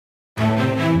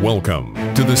Welcome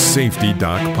to the Safety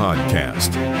Doc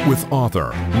Podcast with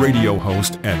author, radio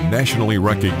host, and nationally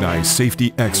recognized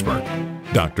safety expert,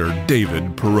 Dr.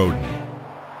 David Perrodin.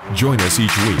 Join us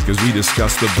each week as we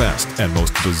discuss the best and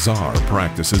most bizarre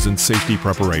practices in safety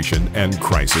preparation and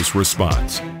crisis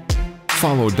response.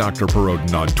 Follow Dr.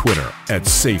 Perrodin on Twitter at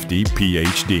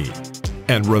SafetyPhD.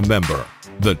 And remember,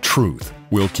 the truth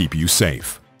will keep you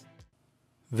safe.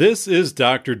 This is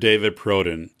Dr. David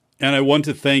Perrodin, and I want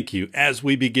to thank you as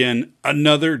we begin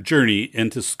another journey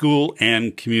into school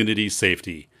and community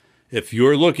safety. If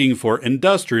you're looking for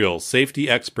industrial safety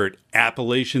expert,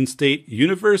 Appalachian State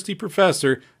University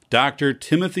professor Dr.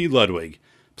 Timothy Ludwig,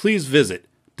 please visit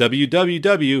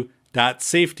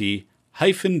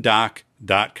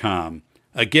www.safety-doc.com.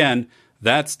 Again,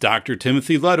 that's Dr.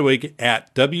 Timothy Ludwig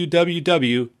at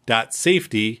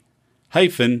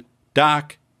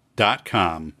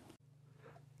www.safety-doc.com.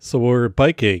 So we're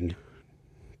biking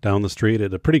down the street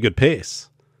at a pretty good pace.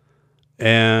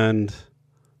 And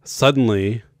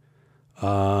suddenly,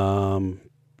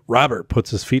 Robert puts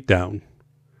his feet down.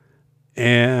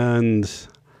 And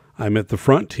I'm at the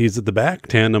front, he's at the back,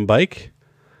 tandem bike.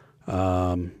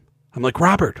 I'm like,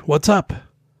 Robert, what's up?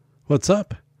 What's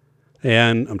up?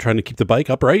 And I'm trying to keep the bike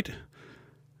upright.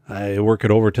 I work it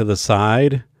over to the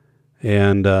side.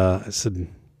 And I said,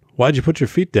 why'd you put your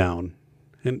feet down?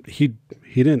 And he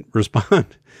didn't respond.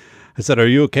 I said, are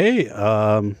you okay?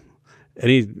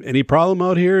 Any problem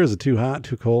out here? Is it too hot,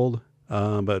 too cold?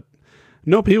 But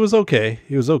nope, he was okay.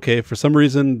 He was okay. For some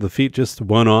reason, the feet just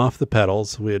went off the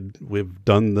pedals. We've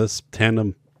done this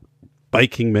tandem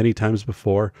biking many times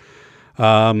before.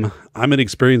 I'm an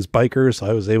experienced biker, so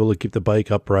I was able to keep the bike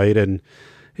upright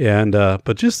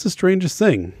but just the strangest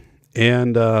thing.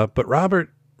 But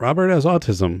Robert has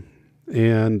autism,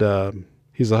 and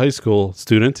he's a high school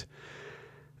student.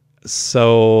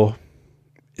 So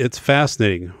it's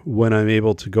fascinating when I'm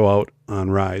able to go out on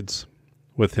rides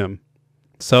with him.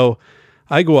 So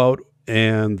I go out,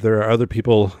 and there are other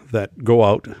people that go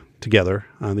out together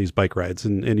on these bike rides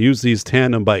and use these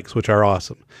tandem bikes, which are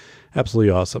awesome.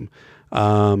 Absolutely awesome.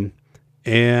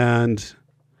 And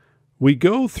we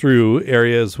go through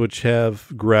areas which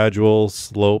have gradual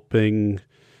sloping,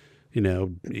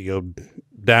 you go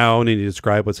down and you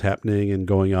describe what's happening and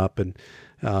going up.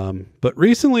 But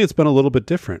recently it's been a little bit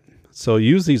different. So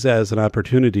use these as an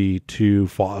opportunity to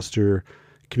foster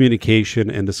communication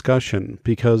and discussion,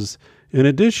 because in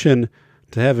addition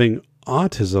to having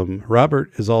autism,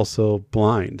 Robert is also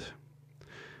blind.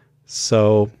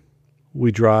 So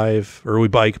we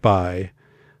bike by,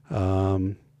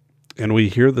 and we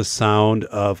hear the sound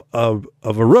of a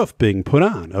roof being put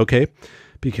on. Okay.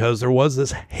 Because there was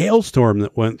this hailstorm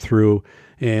that went through,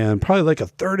 and probably like a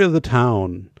third of the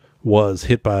town was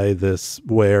hit by this,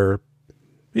 where,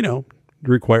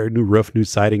 required new roof, new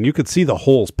siding. You could see the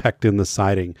holes pecked in the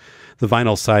siding, the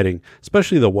vinyl siding,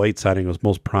 especially the white siding was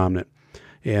most prominent.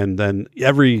 And then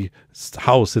every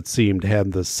house, it seemed,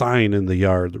 had the sign in the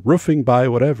yard, roofing by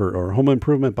whatever, or home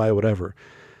improvement by whatever.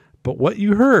 But what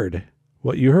you heard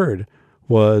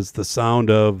was the sound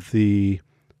of the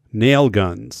nail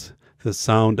guns, the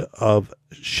sound of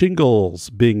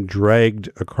shingles being dragged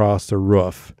across the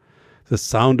roof, the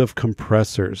sound of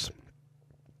compressors.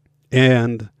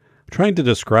 And trying to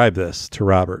describe this to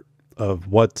Robert of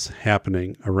what's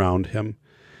happening around him,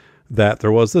 that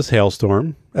there was this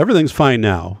hailstorm. Everything's fine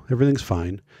now. Everything's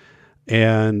fine.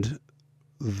 And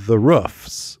the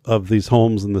roofs of these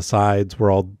homes and the sides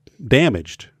were all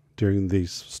damaged during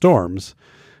these storms.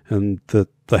 And the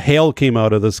hail came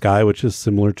out of the sky, which is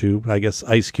similar to, I guess,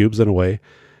 ice cubes in a way,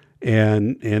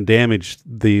 and damaged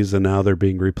these, and now they're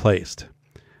being replaced.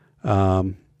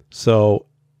 So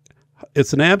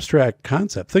it's an abstract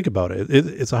concept. Think about it.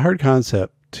 It's a hard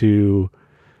concept to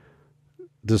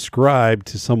describe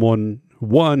to someone,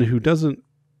 who doesn't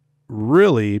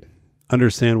really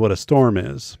understand what a storm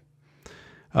is.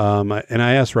 And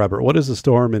I asked Robert, what is a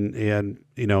storm? And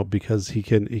because he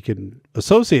can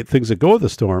associate things that go with a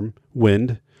storm,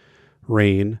 wind,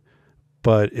 rain,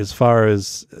 but as far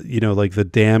as, like the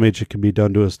damage that can be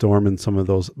done to a storm and some of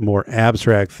those more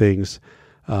abstract things,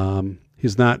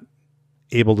 he's not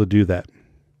able to do that.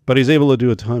 But he's able to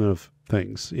do a ton of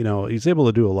things. He's able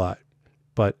to do a lot.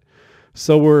 But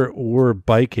so we're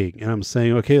biking, and I'm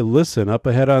saying, okay, listen, up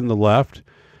ahead on the left,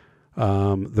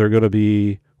 they're going to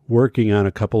be working on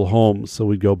a couple homes. So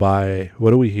we go by.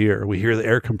 What do we hear? We hear the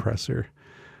air compressor.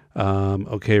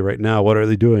 Okay, right now, what are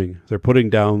they doing? They're putting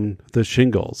down the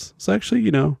shingles. It's actually,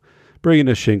 bringing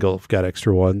a shingle. I've got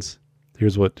extra ones.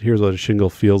 Here's what a shingle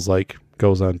feels like.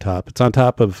 Goes on top. It's on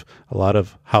top of a lot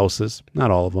of houses,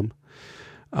 not all of them.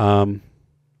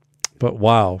 But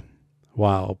wow,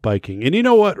 while biking. And you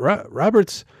know what?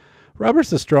 Robert's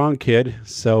a strong kid,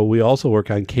 so we also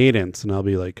work on cadence. And I'll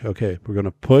be like, okay, we're going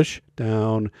to push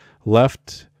down,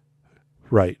 left,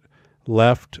 right,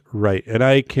 and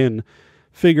I can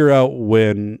figure out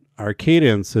when our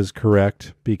cadence is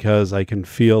correct because I can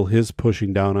feel his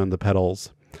pushing down on the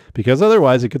pedals. Because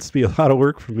otherwise, it could be a lot of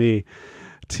work for me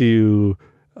to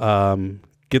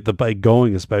get the bike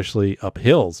going, especially up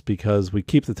hills, because we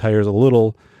keep the tires a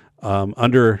little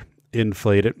under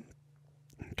inflated,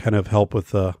 kind of help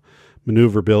with the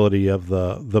maneuverability of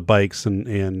the bikes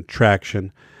and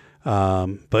traction.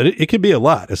 But it can be a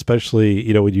lot, especially,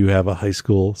 you know, when you have a high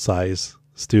school size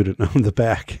student on the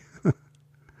back.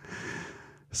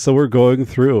 So we're going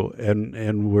through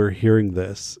and we're hearing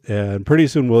this, and pretty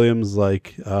soon William's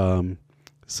like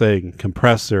saying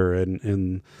compressor,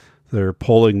 and they're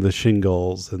pulling the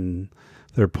shingles and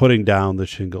they're putting down the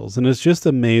shingles, and it's just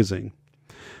amazing.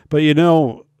 But you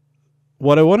know,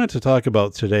 what I wanted to talk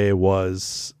about today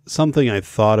was something I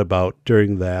thought about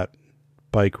during that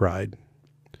bike ride.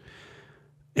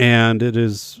 And it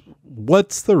is,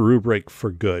 what's the rubric for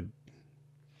good?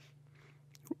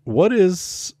 What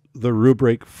is the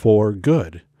rubric for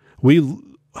good?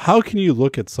 How can you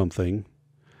look at something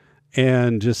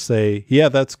and just say, yeah,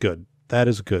 that's good. That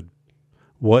is good.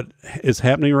 What is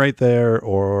happening right there,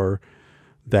 or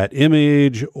that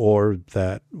image, or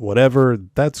that whatever,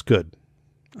 that's good.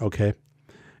 Okay.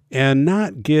 And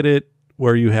not get it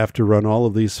where you have to run all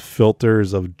of these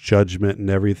filters of judgment and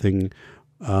everything.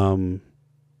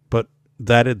 But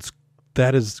that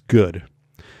is good.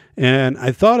 And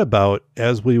I thought about,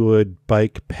 as we would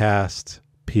bike past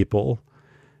people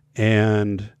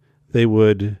and they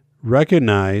would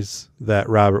recognize that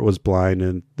Robert was blind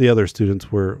and the other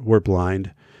students were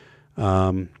blind.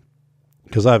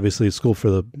 Because obviously School for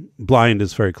the Blind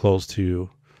is very close to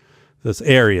this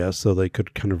area, so they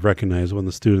could kind of recognize when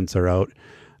the students are out.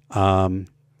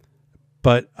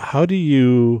 But how do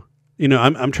you know,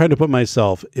 I'm trying to put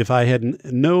myself, if I had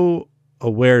no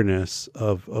awareness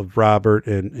of Robert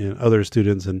and other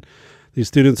students, and these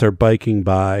students are biking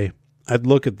by, I'd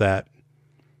look at that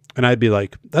and I'd be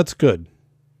like, that's good.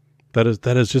 That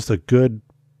is just a good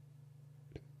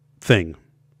thing.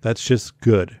 That's just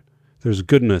good. There's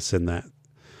goodness in that.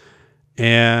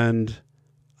 And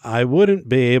I wouldn't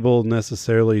be able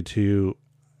necessarily to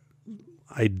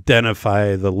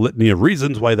identify the litany of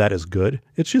reasons why that is good.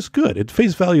 It's just good. At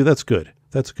face value, that's good.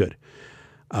 That's good.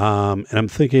 And I'm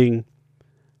thinking,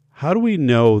 how do we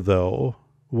know, though,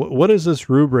 what is this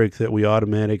rubric that we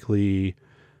automatically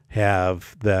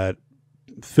have that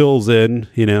fills in,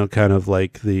 you know, kind of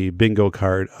like the bingo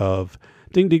card of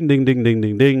ding, ding, ding, ding, ding,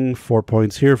 ding, ding, 4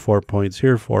 points here, 4 points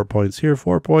here, 4 points here,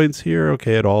 4 points here.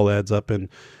 Okay, it all adds up and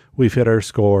we've hit our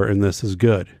score and this is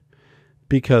good.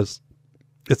 Because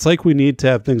it's like we need to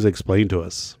have things explained to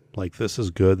us, like this is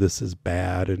good, this is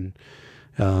bad, and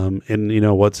you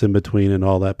know, what's in between and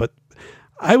all that. But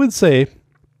I would say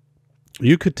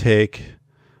you could take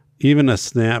even a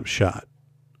snapshot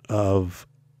of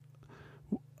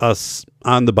us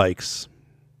on the bikes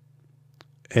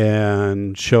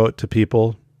and show it to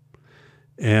people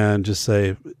and just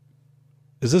say,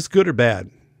 is this good or bad?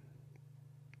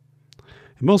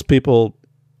 And most people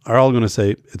are all going to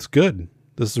say, it's good.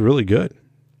 This is really good.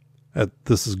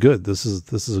 This is good. This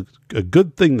is a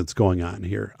good thing that's going on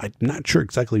here. I'm not sure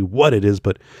exactly what it is,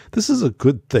 but this is a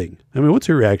good thing. I mean, what's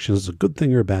your reaction? Is it a good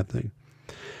thing or a bad thing?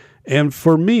 And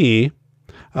for me,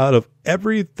 out of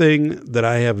everything that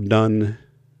I have done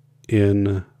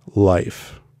in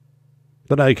life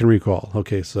that I can recall,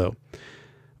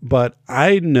 but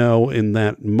I know in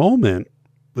that moment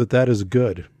that is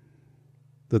good.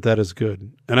 That is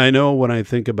good. And I know when I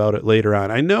think about it later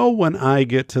on, I know when I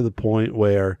get to the point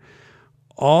where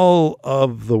all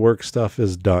of the work stuff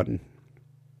is done,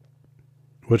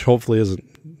 which hopefully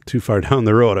isn't too far down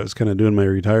the road. I was kind of doing my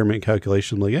retirement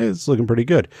calculation, like, hey, it's looking pretty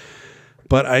good.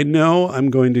 But I know I'm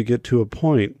going to get to a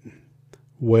point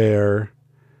where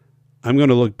I'm going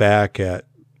to look back at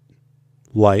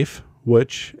life,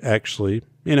 which actually,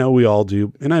 you know, we all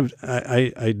do. And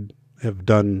I have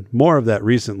done more of that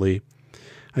recently.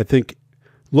 I think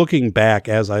looking back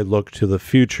as I look to the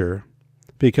future,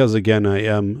 because again, I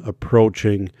am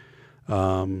approaching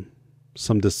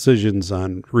some decisions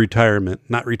on retirement,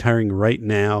 not retiring right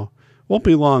now. Won't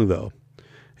be long though.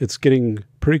 It's getting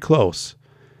pretty close.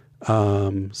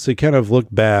 So you kind of look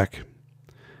back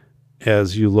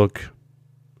as you look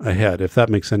ahead, if that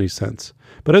makes any sense.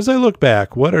 But as I look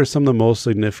back, what are some of the most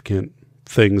significant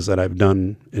things that I've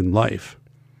done in life?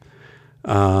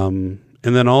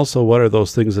 And then also, what are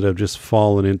those things that have just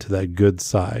fallen into that good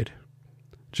side?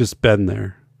 Just been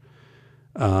there.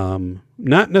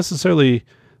 Not necessarily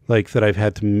like that I've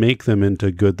had to make them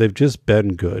into good. They've just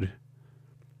been good.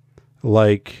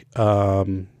 Like,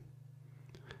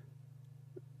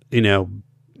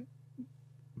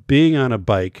 being on a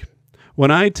bike.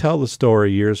 When I tell the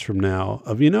story years from now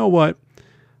of,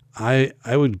 I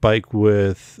would bike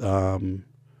with a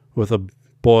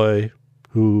boy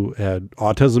who had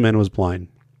autism and was blind,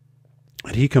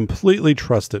 and he completely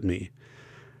trusted me.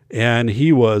 And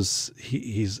he was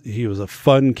a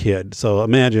fun kid. So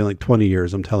imagine like 20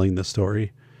 years I'm telling this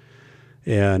story.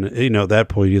 And, at that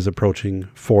point he's approaching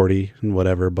 40 and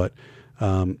whatever, but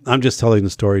I'm just telling the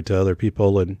story to other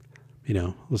people. And,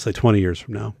 let's say 20 years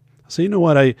from now. So,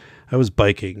 I was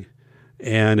biking,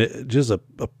 and just a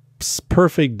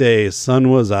perfect day. Sun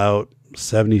was out,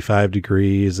 75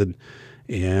 degrees, and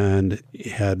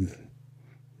had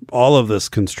all of this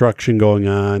construction going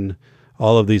on.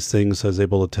 All of these things, I was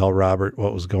able to tell Robert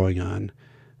what was going on.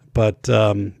 But,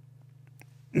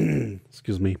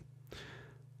 excuse me,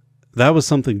 that was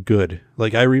something good.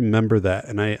 Like, I remember that.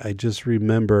 And I just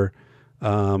remember,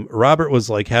 Robert was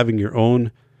like having your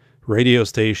own radio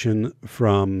station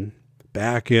from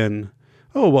back in,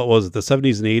 what was it? The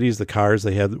 70s and 80s, the cars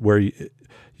they had where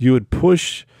you would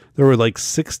push, there were like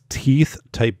 6 teeth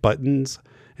type buttons,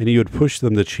 and you would push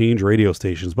them to change radio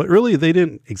stations. But really, they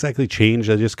didn't exactly change.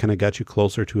 They just kind of got you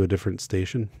closer to a different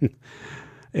station.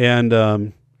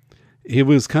 And it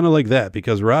was kind of like that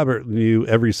because Robert knows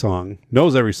every song.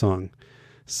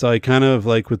 So I kind of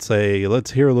like would say,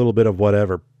 let's hear a little bit of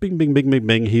whatever. Bing, bing, bing, bing,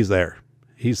 bing. He's there.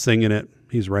 He's singing it.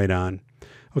 He's right on.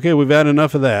 Okay, we've had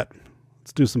enough of that.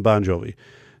 Let's do some Bon Jovi.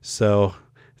 So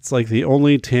it's like the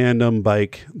only tandem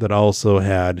bike that also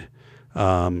had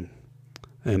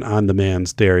an on-demand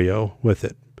stereo with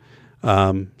it.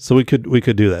 So we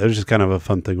could do that. It was just kind of a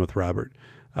fun thing with Robert.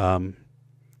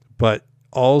 But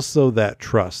also that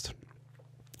trust.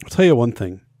 I'll tell you one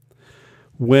thing.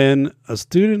 When a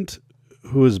student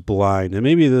who is blind, and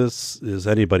maybe this is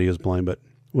anybody who's blind, but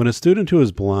when a student who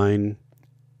is blind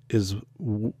is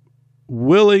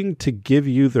willing to give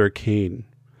you their cane,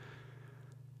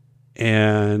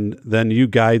 and then you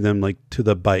guide them like to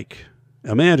the bike.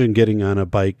 Imagine getting on a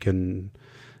bike and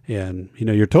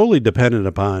you're totally dependent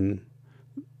upon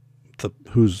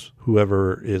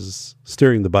whoever is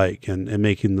steering the bike and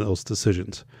making those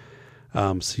decisions.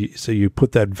 So you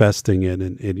put that vesting in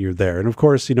and you're there. And of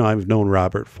course, I've known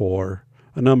Robert for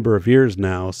a number of years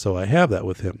now, so I have that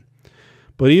with him.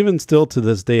 But even still to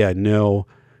this day, I know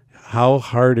how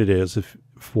hard it is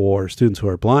for students who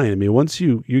are blind. I mean, once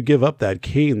you give up that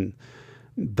cane,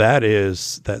 that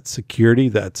is that security,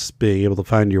 that's being able to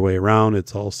find your way around.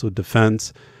 It's also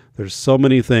defense. There's so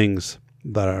many things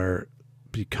that are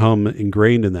become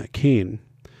ingrained in that cane.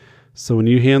 So when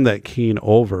you hand that cane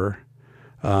over,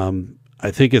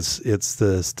 I think it's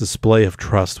this display of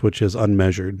trust, which is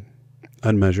unmeasured.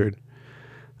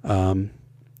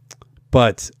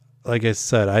 But like I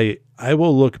said, I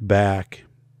will look back,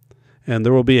 and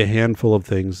there will be a handful of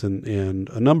things, and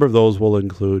a number of those will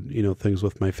include, things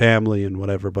with my family and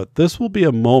whatever. But this will be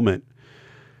a moment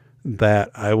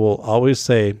that I will always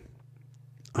say,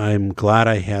 I'm glad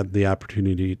I had the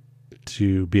opportunity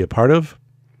to be a part of,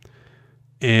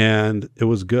 and it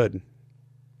was good.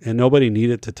 And nobody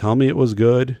needed to tell me it was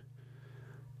good,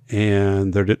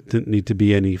 and there didn't need to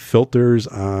be any filters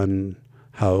on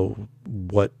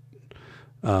what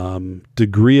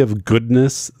degree of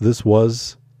goodness this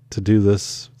was to do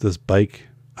this bike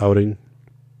outing.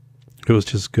 It was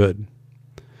just good.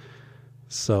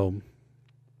 So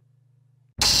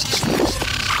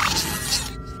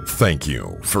thank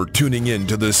you for tuning in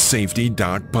to the Safety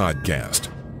Doc Podcast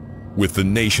with the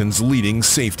nation's leading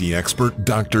safety expert,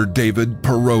 Dr. David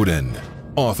Perrodin,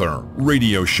 author,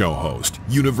 radio show host,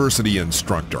 university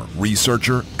instructor,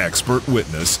 researcher, expert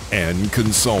witness, and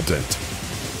consultant.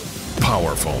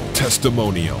 Powerful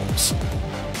testimonials.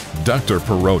 Dr.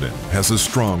 Perrodin has a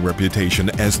strong reputation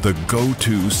as the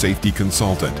go-to safety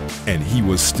consultant, and he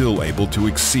was still able to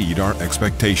exceed our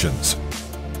expectations.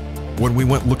 When we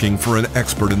went looking for an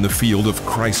expert in the field of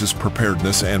crisis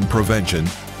preparedness and prevention,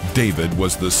 David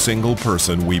was the single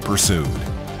person we pursued.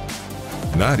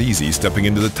 Not easy stepping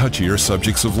into the touchier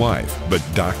subjects of life, but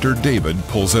Dr. David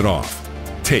pulls it off.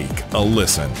 Take a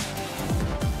listen.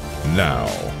 Now,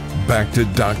 back to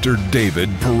Dr. David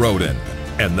Perrodin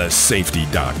and the Safety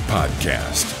Doc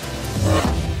Podcast.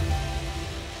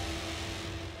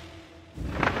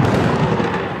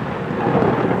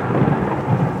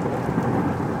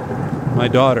 My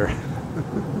daughter.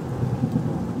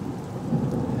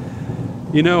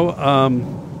 It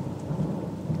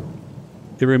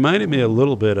reminded me a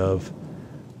little bit of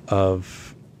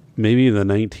maybe in the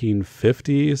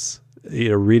 1950s,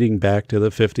 reading back to the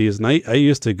 50s. And I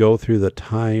used to go through the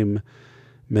Time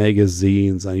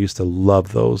magazines. I used to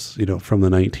love those, from the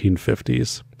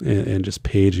 1950s and just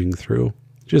paging through.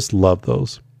 Just love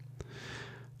those.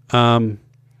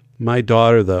 My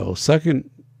daughter, though, second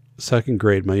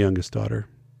grade, my youngest daughter.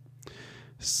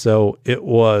 So this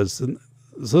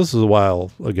was a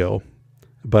while ago,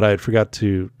 but I forgot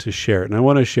to share it. And I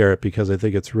want to share it because I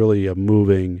think it's really a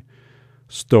moving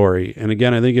story. And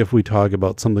again, I think if we talk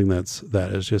about something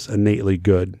that is just innately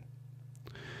good,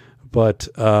 but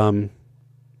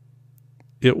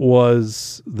it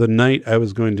was the night I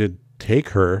was going to take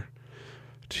her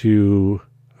to,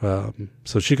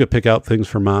 so she could pick out things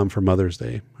for Mom for Mother's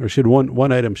Day, or she had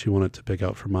one item she wanted to pick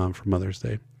out for Mom for Mother's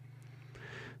Day.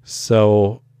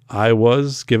 So I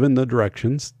was given the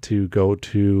directions to go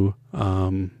to,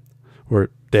 where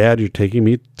Dad, you're taking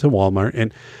me to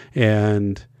Walmart,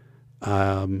 and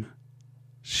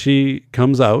she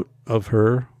comes out of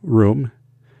her room,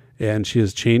 and she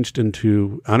has changed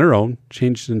into, on her own,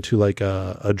 like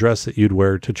a dress that you'd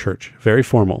wear to church, very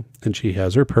formal. And she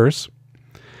has her purse,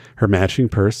 her matching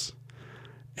purse,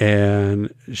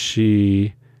 and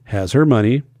she has her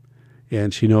money,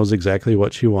 and she knows exactly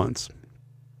what she wants.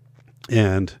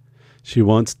 And she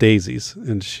wants daisies,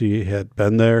 and she had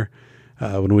been there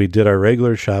when we did our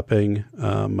regular shopping.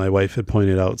 My wife had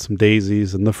pointed out some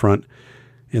daisies in the front,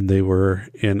 and they were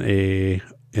in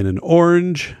an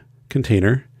orange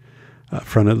container,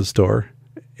 front of the store,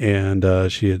 and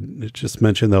she had just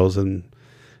mentioned those. And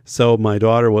so my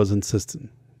daughter was insisting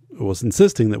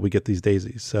that we get these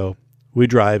daisies. So we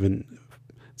drive, and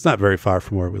it's not very far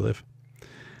from where we live.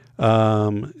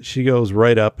 She goes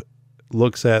right up,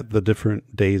 looks at the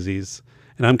different daisies,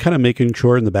 and I'm kind of making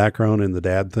sure in the background in the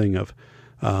dad thing of,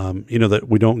 that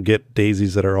we don't get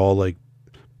daisies that are all like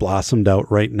blossomed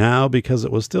out right now, because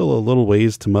it was still a little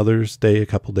ways to Mother's Day, a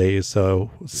couple days.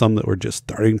 So some that were just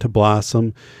starting to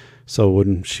blossom. So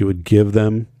when she would give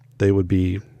them, they would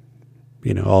be,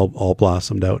 all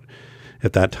blossomed out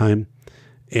at that time.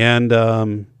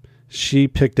 And she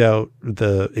picked out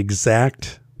the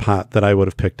exact pot that I would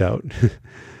have picked out.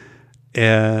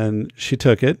 And she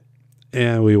took it,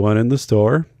 and we went in the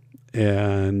store,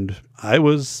 and I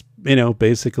was,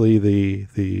 basically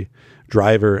the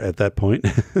driver at that point.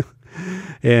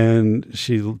 And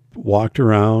she walked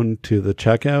around to the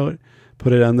checkout,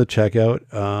 put it on the checkout,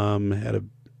 had a,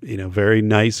 very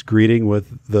nice greeting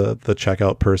with the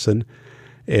checkout person.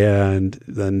 And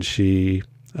then she,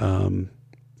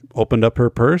 opened up her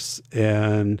purse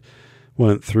and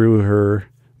went through her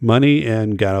money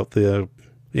and got out the,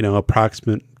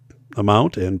 approximate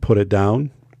amount and put it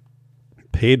down,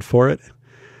 paid for it.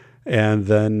 And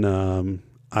then,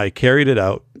 I carried it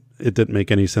out. It didn't make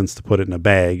any sense to put it in a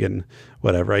bag and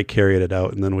whatever. I carried it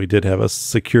out, and then we did have a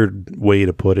secured way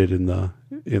to put it in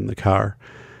the car.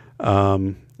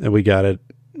 And we got it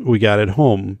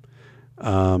home.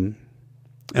 And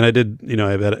I did,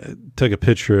 I took a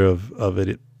picture of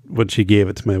it when she gave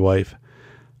it to my wife.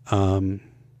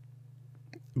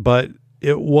 But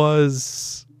it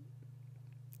was,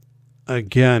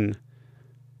 again,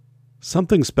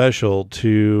 something special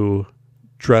to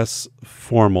dress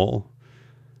formal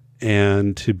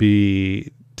and to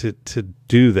do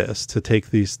this, to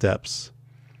take these steps.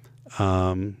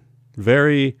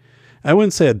 Very, I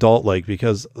wouldn't say adult-like,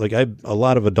 because a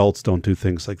lot of adults don't do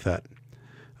things like that.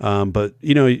 But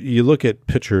you look at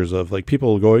pictures of like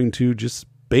people going to just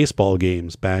baseball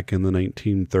games back in the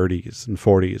 1930s and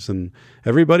 40s, and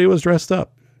everybody was dressed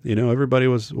up. Everybody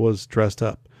was dressed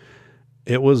up.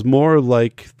 It was more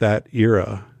like that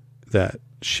era that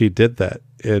she did that,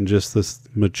 and just this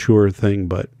mature thing.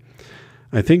 But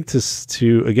I think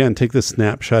to again take this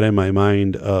snapshot in my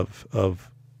mind of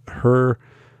her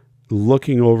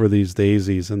looking over these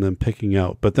daisies and then picking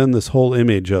out, but then this whole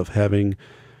image of having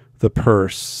the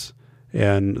purse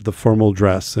and the formal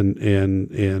dress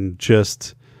and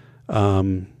just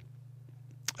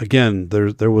again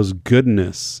there was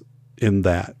goodness in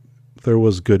that. There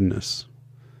was goodness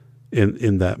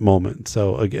in that moment.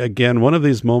 So again, one of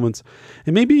these moments,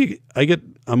 and maybe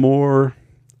I'm more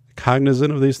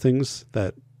cognizant of these things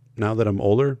that now that I'm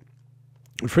older.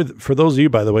 For those of you,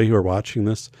 by the way, who are watching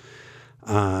this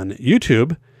on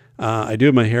YouTube, I do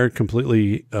have my hair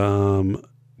completely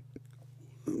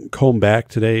combed back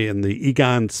today in the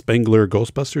Egon Spengler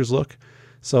Ghostbusters look.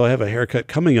 So I have a haircut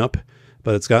coming up,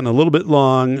 but it's gotten a little bit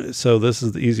long. So this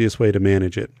is the easiest way to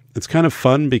manage it. It's kind of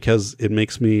fun because it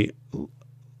makes me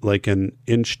like an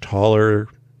inch taller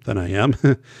than I am.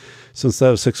 So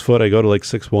instead of 6 foot, I go to like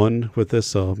 6'1" with this.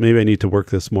 So maybe I need to work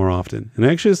this more often. And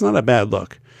actually, it's not a bad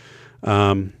look.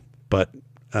 But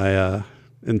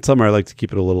in summer I like to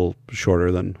keep it a little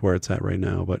shorter than where it's at right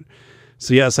now. But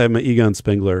so yes, I have my Egon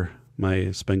Spengler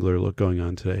look going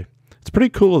on today. It's pretty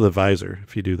cool with a visor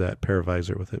if you do that pair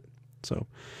visor with it. So,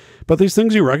 but these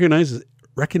things you recognize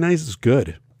is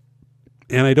good,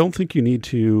 and I don't think you need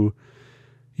to.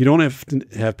 You don't have to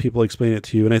have people explain it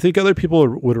to you, and I think other people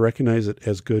would recognize it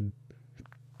as good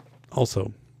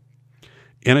also.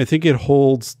 And I think it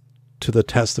holds to the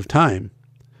test of time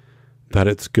that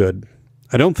it's good.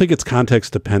 I don't think it's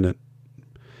context dependent.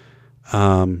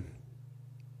 I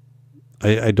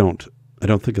don't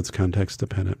think it's context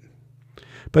dependent.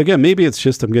 But again, maybe it's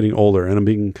just I'm getting older and I'm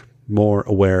being more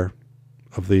aware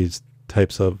of these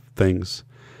types of things.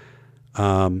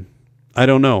 I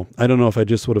don't know. I don't know if I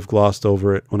just would have glossed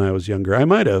over it when I was younger. I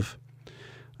might have.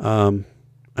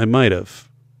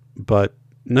 But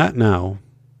not now.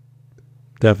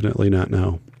 Definitely not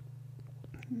now.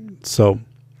 So,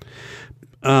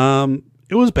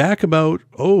 it was back about,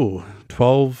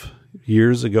 12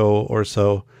 years ago or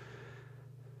so.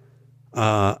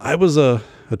 I was a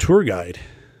tour guide.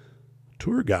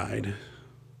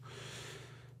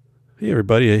 Hey,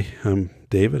 everybody. I'm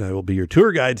David. I will be your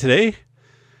tour guide today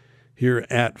here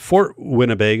at Fort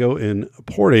Winnebago in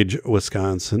Portage,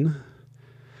 Wisconsin.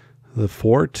 The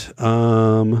fort,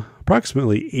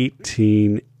 approximately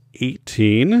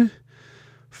 1818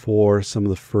 for some of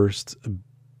the first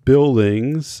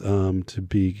buildings to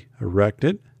be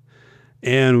erected.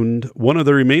 And one of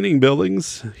the remaining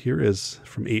buildings here is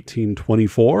from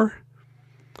 1824.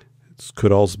 This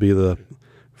could also be the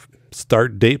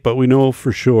start date, but we know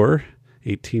for sure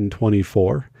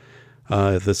 1824.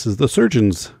 This is the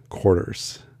surgeon's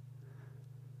quarters.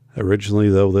 Originally,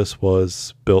 though, this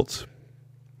was built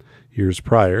years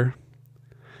prior,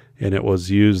 and it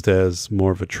was used as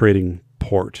more of a trading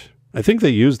port. I think they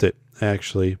used it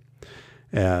actually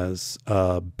as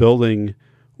building.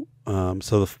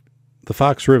 So the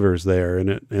Fox River is there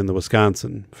in the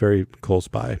Wisconsin, very close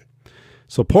by.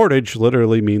 So portage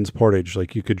literally means portage.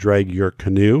 Like you could drag your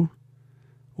canoe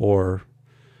or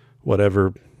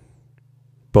whatever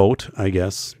boat, I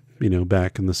guess,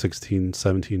 back in the 16,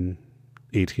 17,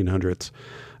 1800s,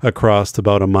 across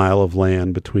about a mile of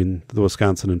land between the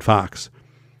Wisconsin and Fox.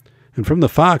 And from the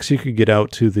Fox, you could get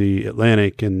out to the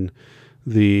Atlantic, and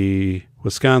the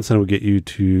Wisconsin would get you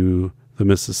to the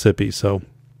Mississippi. So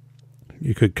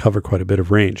you could cover quite a bit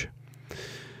of range.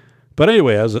 But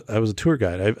anyway, I was a tour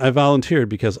guide. I volunteered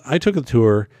because I took a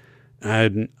tour,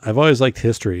 and I've always liked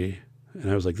history,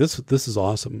 and I was like, this is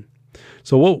awesome.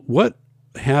 So what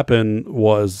happened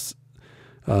was,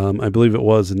 I believe it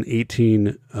was in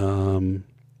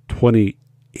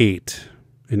 1828.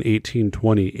 In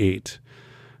 1828,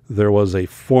 there was a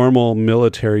formal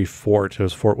military fort. It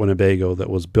was Fort Winnebago that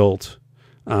was built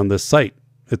on this site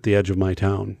at the edge of my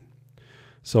town.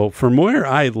 So from where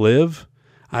I live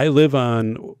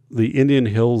on the Indian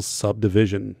Hills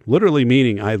subdivision, literally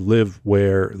meaning I live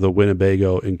where the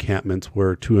Winnebago encampments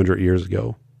were 200 years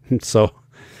ago. So,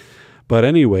 but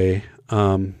anyway,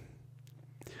 so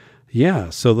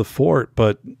the fort,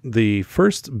 but the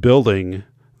first building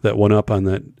that went up on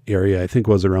that area, I think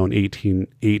was around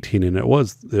 1818. And it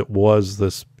was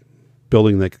this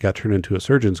building that got turned into a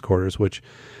surgeon's quarters, which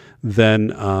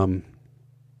then,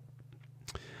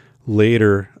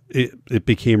 later it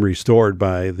became restored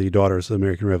by the Daughters of the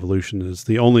American Revolution as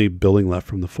the only building left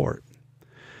from the fort.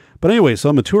 But anyway, so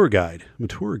I'm a tour guide.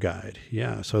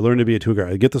 Yeah. So I learned to be a tour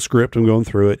guide. I get the script. I'm going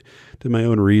through it, did my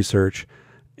own research.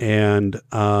 And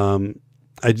I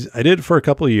did it for a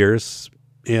couple of years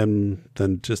and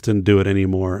then just didn't do it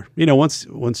anymore.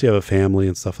 Once you have a family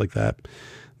and stuff like that,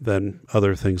 then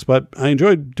other things. But I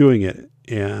enjoyed doing it.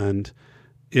 And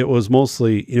it was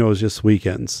mostly, it was just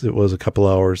weekends. It was a couple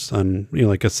hours on,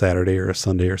 like a Saturday or a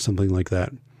Sunday or something like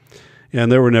that.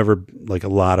 And there were never like a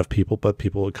lot of people, but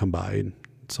people would come by. And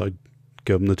so I'd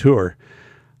give them the tour.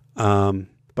 But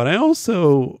I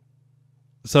also,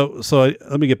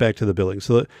 let me get back to the building.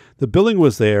 So the building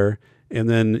was there, and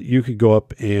then you could go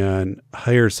up and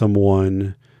hire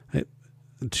someone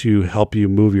to help you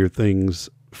move your things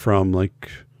from like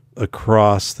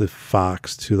across the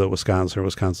Fox to the Wisconsin, or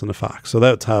Wisconsin to Fox. So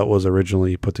that's how it was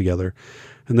originally put together.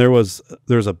 And there's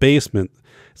a basement.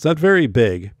 It's not very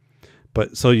big,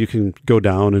 but so you can go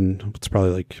down, and it's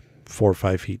probably like 4 or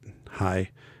 5 feet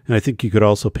high. And I think you could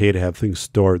also pay to have things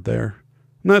stored there.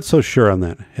 I'm not so sure on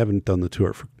that. I haven't done the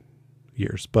tour for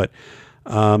years, but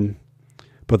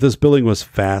this building was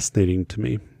fascinating to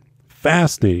me.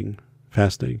 Fascinating.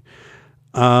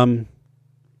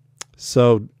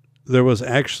 So there was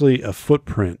actually a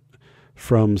footprint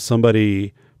from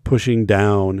somebody pushing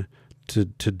down to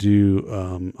do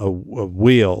a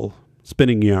wheel,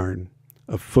 spinning yarn,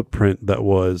 a footprint that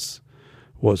was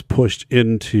pushed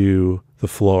into the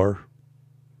floor.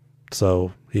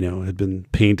 So, it had been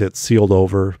painted, sealed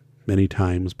over many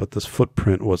times, but this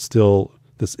footprint was still,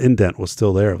 this indent was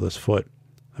still there of this foot.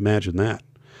 Imagine that.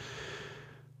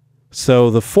 So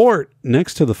the fort,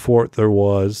 next to the fort, there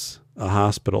was a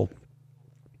hospital,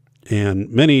 and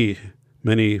many,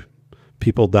 many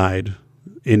people died.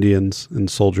 Indians and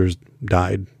soldiers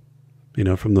died,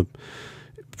 from the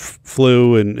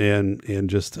flu and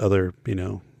just other,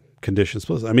 conditions.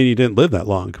 I mean, he didn't live that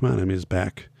long. Come on. I mean, he's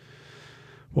back.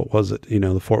 What was it?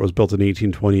 The fort was built in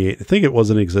 1828. I think it was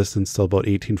in existence till about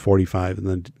 1845 and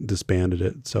then disbanded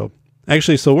it. So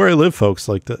actually, where I live, folks,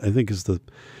 I think is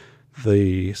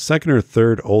the second or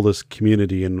third oldest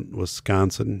community in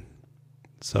Wisconsin.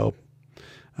 So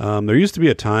there used to be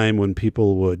a time when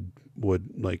people would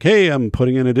like, hey, I'm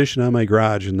putting an addition on my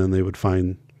garage, and then they would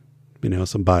find,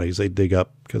 some bodies they'd dig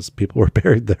up because people were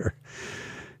buried there,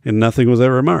 and nothing was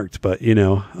ever marked. But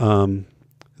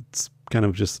it's kind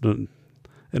of just an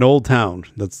old town.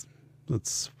 That's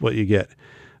what you get.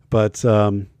 But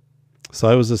so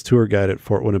I was this tour guide at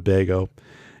Fort Winnebago,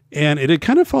 and it had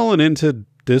kind of fallen into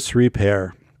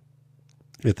disrepair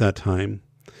at that time.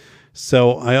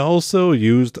 So I also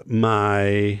used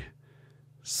my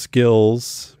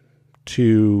skills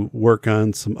to work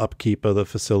on some upkeep of the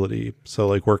facility. So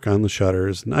like work on the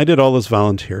shutters, and I did all this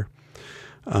volunteer.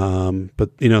 But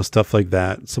stuff like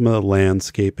that, some of the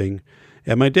landscaping,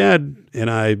 and my dad and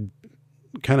I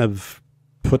kind of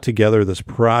put together this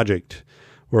project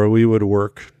where we would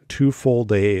work 2 full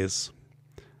days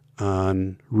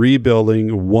on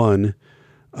rebuilding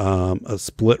a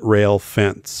split rail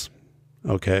fence.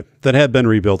 Okay. That had been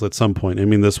rebuilt at some point. I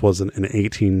mean, this wasn't an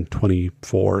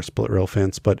 1824 split rail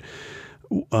fence, but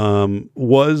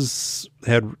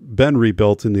had been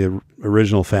rebuilt in the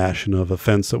original fashion of a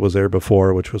fence that was there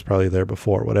before, which was probably there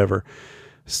before, whatever.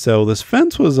 So this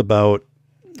fence was about,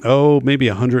 maybe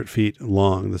 100 feet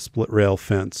long, the split rail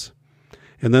fence.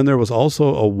 And then there was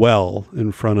also a well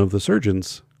in front of the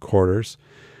surgeon's quarters,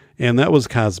 and that was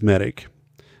cosmetic,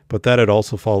 but that had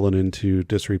also fallen into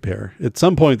disrepair. At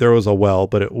some point there was a well,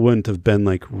 but it wouldn't have been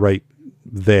like right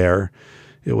there.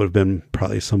 It would have been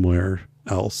probably somewhere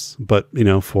else. But,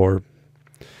 for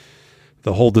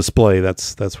the whole display,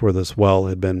 that's where this well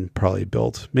had been probably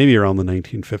built, maybe around the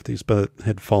 1950s, but it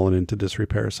had fallen into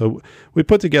disrepair. So we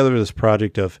put together this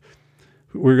project of,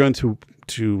 we're going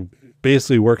to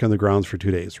basically work on the grounds for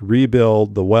 2 days,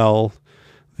 rebuild the well,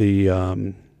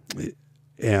 and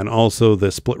also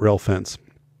the split rail fence.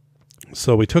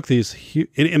 So we took these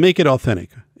and make it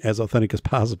authentic as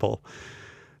possible.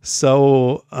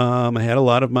 So I had a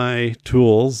lot of my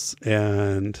tools,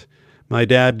 and my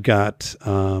dad got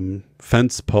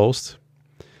fence posts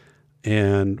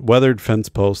and weathered fence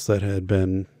posts that had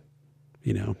been,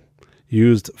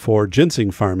 used for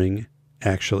ginseng farming,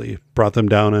 actually. Brought them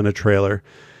down on a trailer,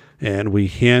 and we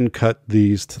hand cut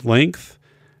these to length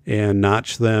and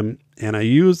notched them. And I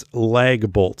used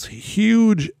lag bolts,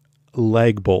 huge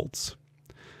lag bolts,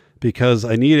 because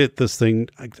I needed this thing.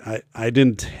 I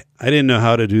didn't know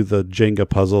how to do the Jenga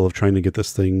puzzle of trying to get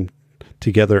this thing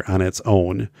together on its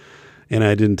own. And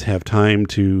I didn't have time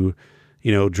to,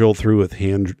 drill through with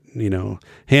hand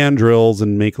drills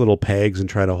and make little pegs and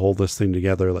try to hold this thing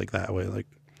together like that way. Like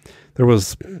there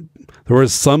was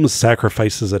some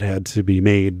sacrifices that had to be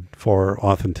made for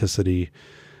authenticity,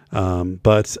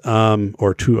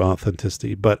 or to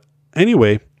authenticity. But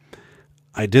anyway,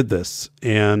 I did this,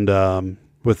 and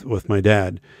with my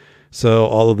dad. So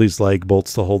all of these lag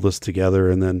bolts to hold this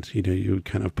together, and then you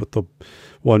kind of put the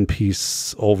one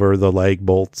piece over the lag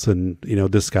bolts and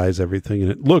disguise everything,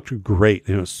 and it looked great.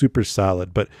 Super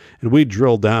solid. And we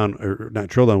drilled down, or not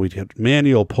drilled down. We had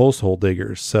manual post hole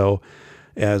diggers. So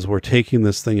as we're taking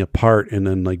this thing apart and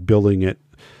then like building it,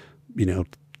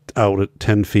 out at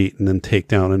 10 feet, and then take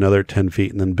down another 10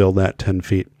 feet, and then build that 10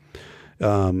 feet.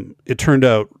 It turned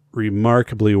out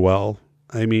remarkably well.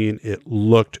 I mean, it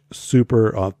looked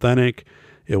super authentic.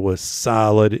 It was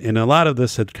solid. And a lot of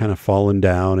this had kind of fallen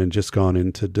down and just gone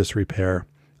into disrepair,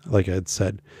 like I had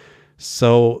said.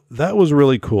 So that was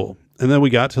really cool. And then we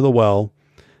got to the well,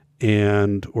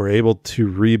 and were able to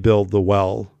rebuild the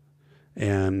well.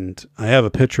 And I have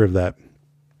a picture of that.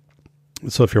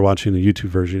 So if you're watching the YouTube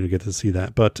version, you get to see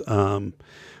that. But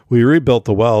we rebuilt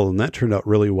the well, and that turned out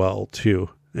really well too.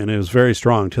 And it was very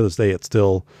strong. To this day, it's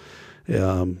still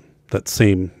that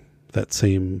same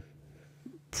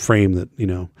frame that,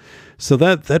 so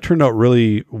that turned out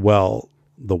really well.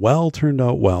 The well turned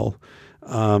out well.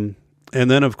 And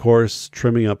then of course,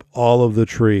 trimming up all of the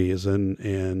trees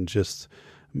and just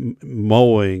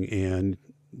mowing and,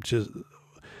 just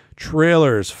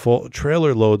trailer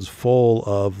loads full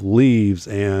of leaves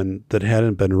and that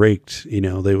hadn't been raked.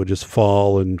 They would just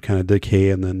fall and kind of decay,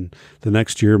 and then the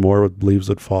next year more leaves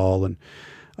would fall. And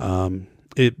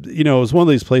it was one of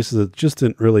these places that just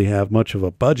didn't really have much of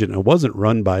a budget. And it wasn't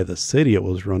run by the city. It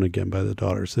was run again by the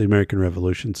Daughters of the American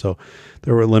Revolution. So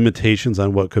there were limitations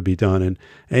on what could be done, and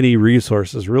any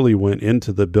resources really went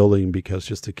into the building because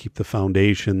just to keep the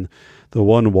foundation, the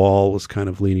one wall was kind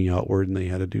of leaning outward, and they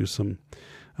had to do some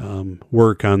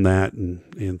work on that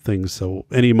and things. So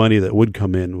any money that would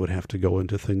come in would have to go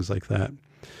into things like that.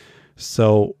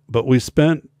 So, but we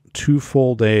spent 2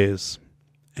 full days,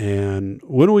 and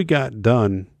when we got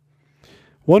done,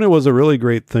 one, it was a really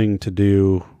great thing to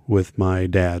do with my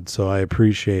dad. So I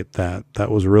appreciate that. That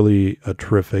was really a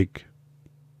terrific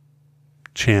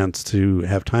chance to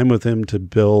have time with him to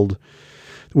build.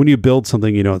 When you build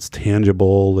something, it's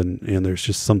tangible, and there's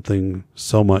just something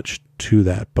so much to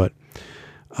that. But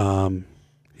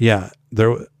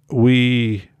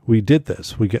we did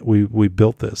this. We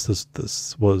built this.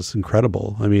 This was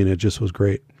incredible. I mean, it just was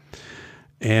great.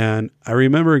 And I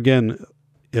remember, again,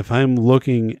 if I'm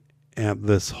looking at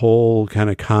this whole kind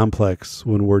of complex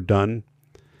when we're done,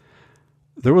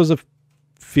 there was a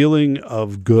feeling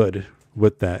of good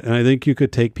with that. And I think you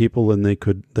could take people and they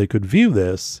could view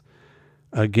this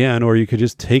again, or you could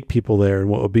just take people there and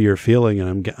what would be your feeling.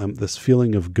 And I'm this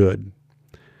feeling of good.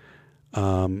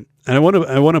 And I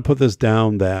want to put this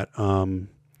down that,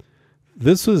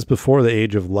 this was before the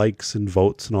age of likes and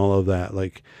votes and all of that.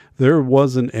 Like, there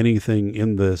wasn't anything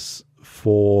in this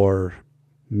for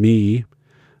me,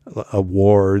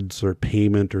 awards or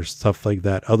payment or stuff like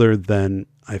that, other than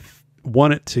I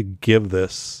wanted to give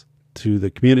this to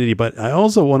the community, but I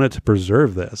also wanted to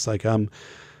preserve this. Like, I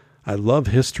love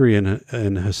history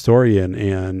and historian,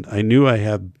 and I knew I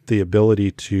had the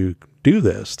ability to do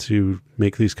this, to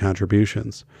make these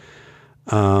contributions.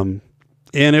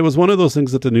 And it was one of those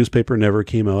things that the newspaper never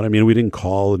came out. I mean, we didn't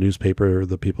call the newspaper or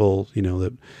the people,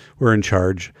 that were in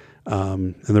charge.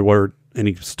 And there weren't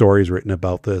any stories written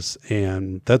about this.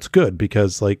 And that's good,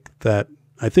 because like that,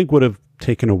 I think would have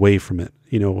taken away from it.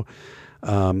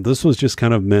 This was just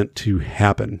kind of meant to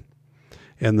happen.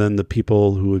 And then the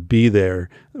people who would be there,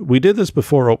 we did this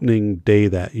before opening day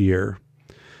that year.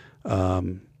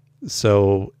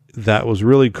 So that was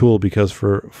really cool, because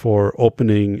for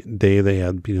opening day, they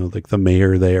had, like the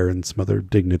mayor there and some other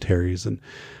dignitaries. And,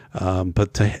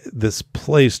 but this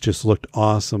place just looked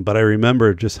awesome. But I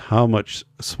remember just how much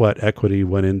sweat equity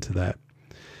went into that.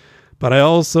 But I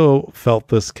also felt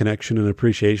this connection and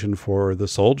appreciation for the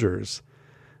soldiers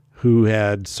who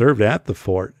had served at the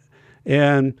fort.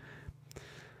 And,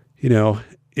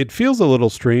 it feels a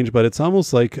little strange, but it's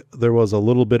almost like there was a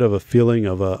little bit of a feeling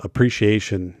of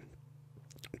appreciation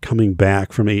coming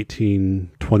back from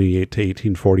 1828 to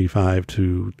 1845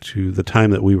 to the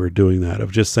time that we were doing that,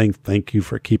 of just saying thank you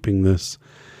for keeping this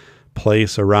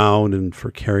place around and for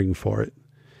caring for it.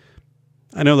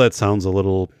 I know that sounds a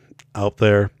little out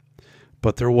there,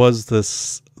 but there was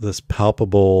this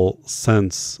palpable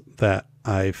sense that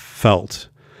I felt,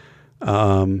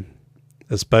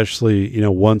 especially,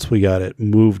 once we got it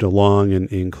moved along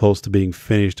and close to being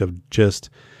finished, of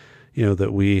just,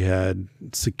 that we had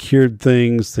secured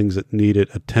things that needed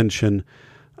attention,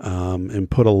 and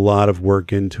put a lot of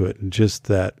work into it. And just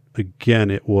that,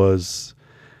 again, it went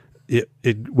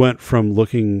from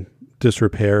looking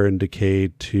disrepair and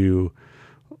decayed to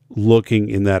looking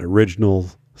in that original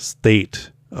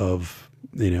state of,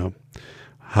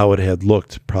 how it had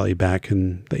looked probably back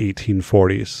in the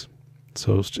 1840s.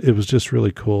 So it was just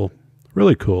really cool.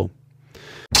 Really cool.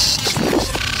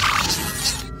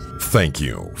 Thank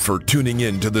you for tuning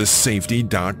in to the Safety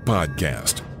Doc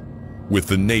Podcast with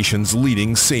the nation's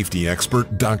leading safety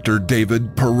expert, Dr.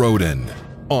 David Perrodin,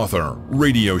 author,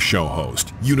 radio show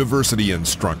host, university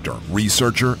instructor,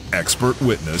 researcher, expert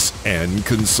witness, and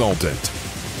consultant.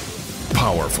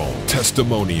 Powerful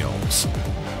testimonials.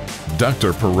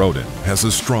 Dr. Perrodin has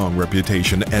a strong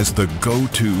reputation as the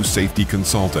go-to safety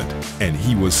consultant, and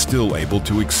he was still able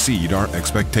to exceed our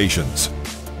expectations.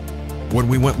 When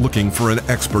we went looking for an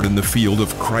expert in the field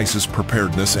of crisis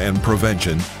preparedness and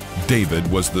prevention, David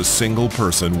was the single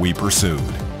person we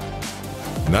pursued.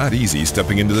 Not easy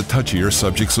stepping into the touchier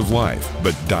subjects of life,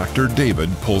 but Dr. David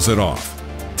pulls it off.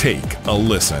 Take a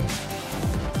listen.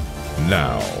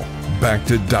 Now, back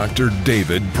to Dr.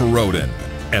 David Perrodin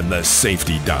and the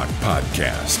Safety Doc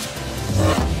Podcast.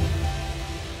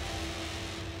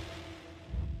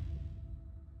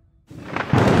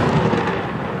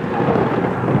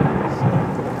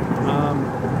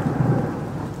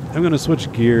 I'm going to switch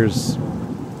gears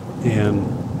and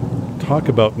talk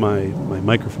about my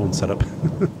microphone setup.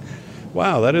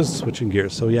 Wow, that is switching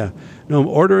gears. So yeah, no, I'm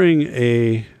ordering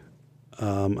a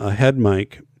head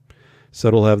mic, so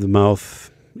it'll have the mouth,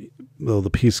 the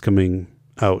piece coming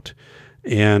out,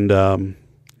 and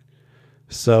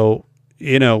so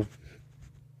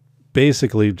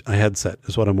basically a headset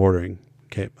is what I'm ordering.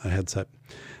 Okay, a headset.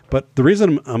 But the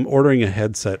reason I'm ordering a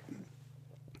headset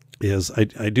is I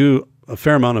do a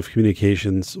fair amount of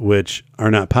communications which are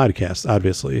not podcasts,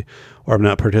 obviously, or I'm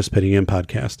not participating in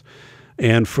podcast.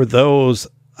 And for those,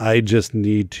 I just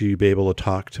need to be able to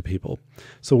talk to people.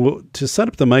 So to set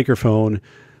up the microphone,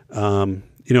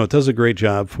 it does a great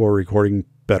job for recording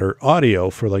better audio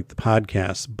for like the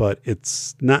podcast, but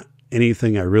it's not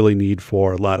anything I really need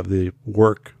for a lot of the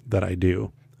work that I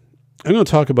do. I'm going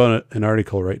to talk about an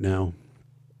article right now.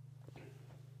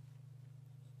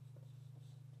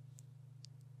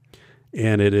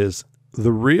 And it is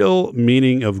The Real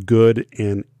Meaning of Good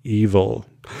and Evil.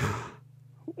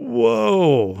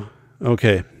 Whoa.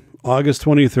 Okay. August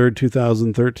 23rd,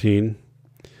 2013.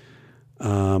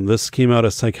 This came out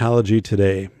of Psychology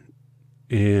Today.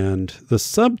 And the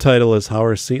subtitle is How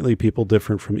Are Saintly People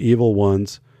Different from Evil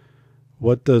Ones?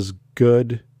 What Does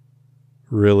Good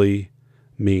Really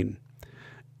Mean?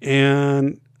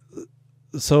 And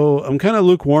so I'm kind of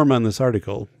lukewarm on this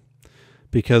article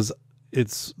because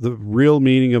it's the real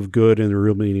meaning of good and the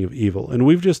real meaning of evil. And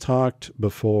we've just talked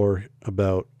before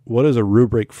about what is a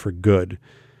rubric for good,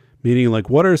 meaning like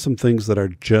what are some things that are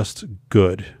just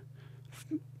good?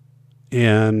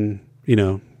 And,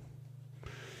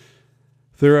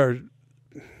 there are,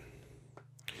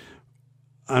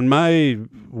 on my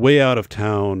way out of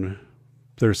town,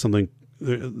 there's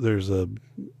a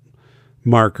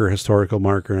marker, historical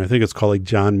marker, and I think it's called like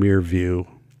John Muir View,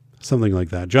 something like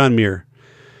that. John Muir,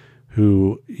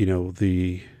 who,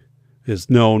 is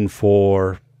known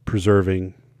for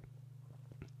preserving,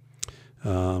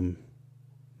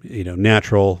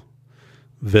 natural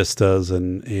vistas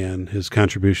and his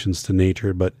contributions to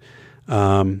nature. But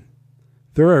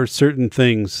there are certain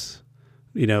things,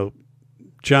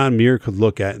 John Muir could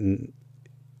look at and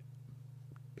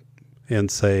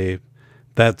say,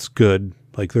 that's good.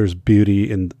 Like there's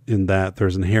beauty in that.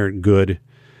 There's inherent good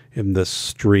in this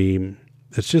stream.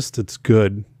 It's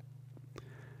good.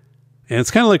 And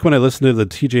it's kind of like when I listen to the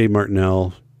TJ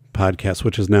Martinell podcast,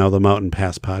 which is now the Mountain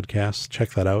Pass podcast. Check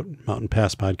that out, Mountain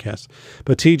Pass podcast.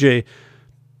 But TJ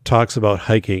talks about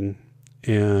hiking,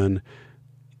 and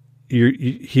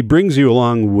he brings you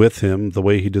along with him the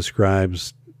way he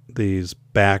describes these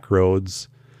back roads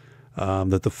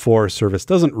that the Forest Service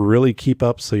doesn't really keep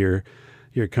up. So you're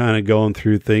kind of going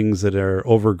through things that are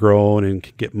overgrown and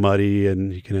can get muddy,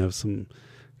 and you can have some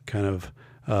kind of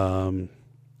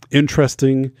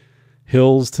interesting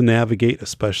hills to navigate,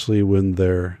 especially when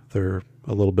they're a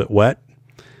little bit wet.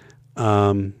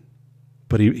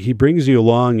 But he brings you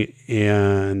along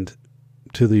and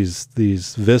to these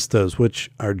vistas,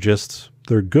 which are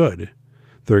they're good.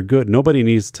 They're good. Nobody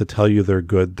needs to tell you they're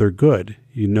good. They're good.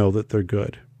 You know that they're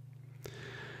good.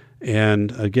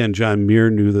 And again, John Muir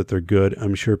knew that they're good.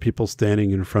 I'm sure people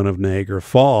standing in front of Niagara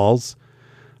Falls,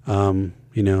 some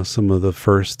of the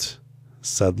first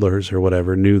settlers or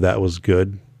whatever knew that was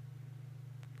good.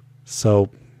 So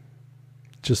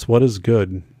just what is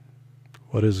good?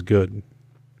 What is good?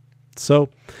 So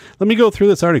let me go through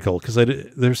this article because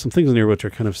there's some things in here which are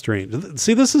kind of strange.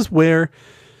 See, this is where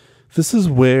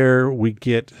we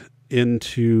get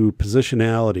into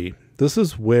positionality. This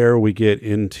is where we get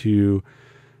into,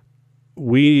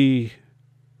 we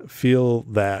feel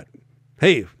that,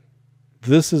 hey,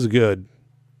 this is good.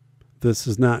 This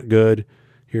is not good.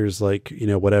 Here's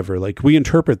whatever. Like we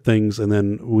interpret things and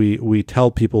then we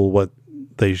tell people what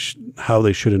how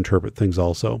they should interpret things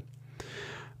also.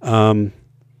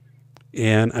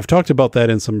 And I've talked about that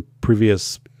in some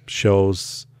previous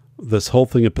shows, this whole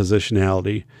thing of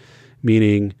positionality,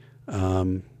 meaning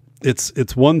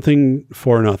it's one thing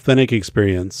for an authentic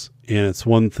experience, and it's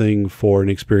one thing for an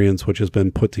experience which has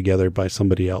been put together by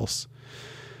somebody else.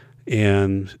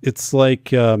 And it's like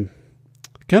kind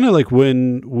of like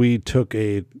when we took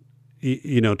a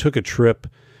trip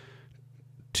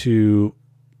to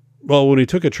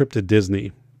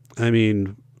Disney. I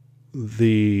mean,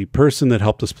 the person that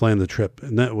helped us plan the trip,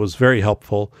 and that was very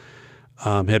helpful,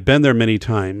 had been there many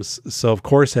times. So of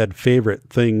course had favorite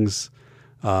things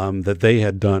that they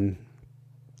had done,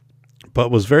 but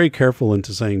was very careful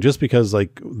into saying, just because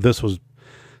like this was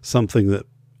something that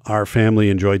our family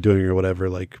enjoyed doing or whatever,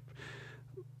 like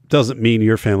doesn't mean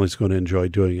your family's going to enjoy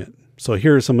doing it. So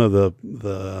here are some of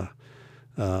the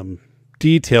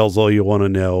details all you want to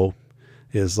know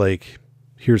is like,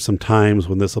 here's some times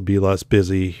when this will be less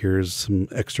busy. Here's some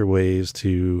extra ways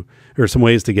or some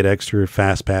ways to get extra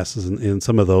fast passes and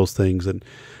some of those things. And,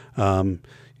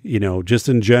 just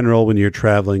in general, when you're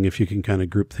traveling, if you can kind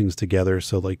of group things together.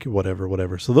 So like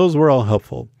whatever. So those were all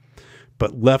helpful,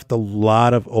 but left a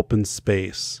lot of open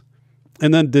space.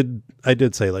 And then I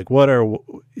did say, like,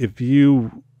 if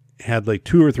you had like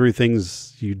 2 or 3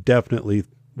 things you definitely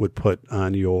would put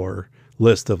on your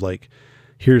list of like,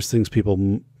 here's things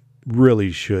people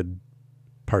really should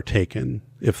partake in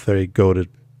if they go to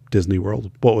Disney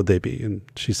World, what would they be? And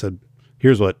she said,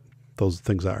 here's what those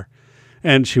things are.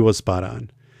 And she was spot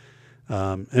on.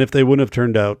 And if they wouldn't have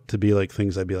turned out to be like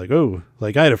things, I'd be like, oh,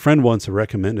 like I had a friend once who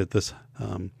recommended this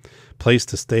place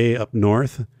to stay up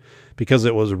north because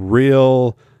it was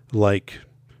real like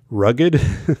rugged.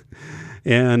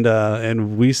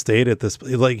 And we stayed at this,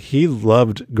 like he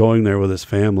loved going there with his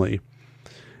family.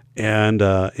 And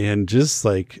just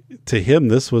like to him,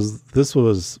 this was,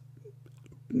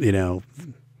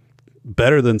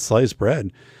 better than sliced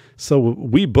bread. So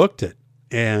we booked it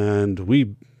and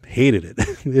we hated it.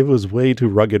 It was way too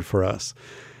rugged for us.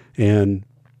 And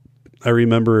I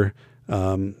remember,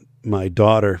 my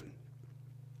daughter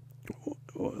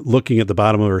looking at the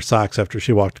bottom of her socks after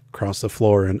she walked across the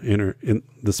floor in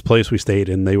this place we stayed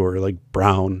in, they were like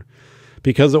brown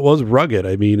because it was rugged.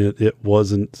 I mean, it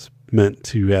wasn't meant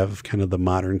to have kind of the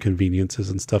modern conveniences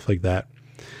and stuff like that.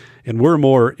 And we're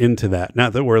more into that.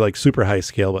 Not that we're like super high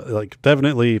scale, but like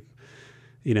definitely,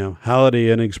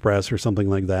 Holiday Inn Express or something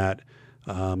like that.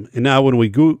 And now when we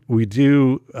do,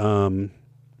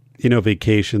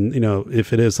 vacation,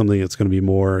 if it is something that's going to be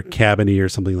more cabiny or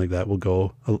something like that, we'll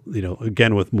go,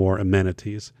 again with more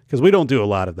amenities because we don't do a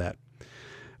lot of that.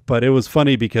 But it was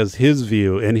funny because his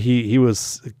view, and he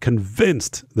was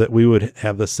convinced that we would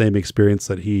have the same experience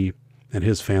that he and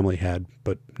his family had,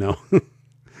 but no.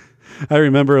 I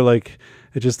remember like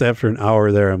just after an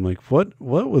hour there, I'm like, what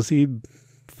was he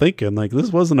thinking? Like,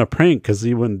 this wasn't a prank because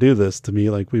he wouldn't do this to me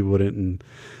like we wouldn't. And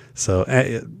so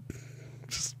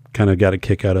just kind of got a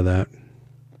kick out of that.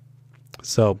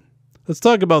 So let's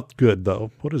talk about good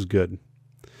though. What is good?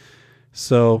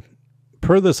 So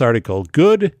per this article,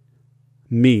 good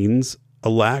means a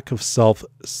lack of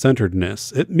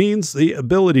self-centeredness. It means the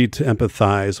ability to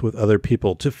empathize with other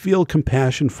people, to feel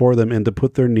compassion for them, and to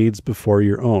put their needs before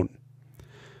your own.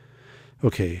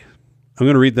 Okay, I'm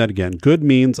going to read that again. Good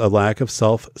means a lack of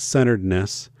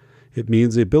self-centeredness. It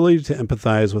means the ability to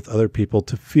empathize with other people,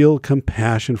 to feel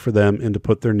compassion for them, and to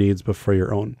put their needs before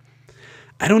your own.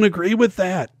 I don't agree with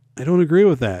that. I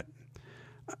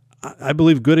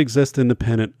believe good exists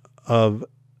independent of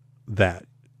that.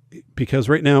 Because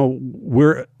right now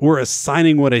we're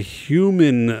assigning what a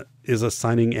human is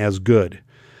assigning as good.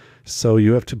 So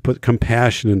you have to put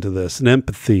compassion into this and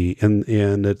empathy, and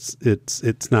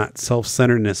it's not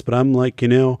self-centeredness. But I'm like,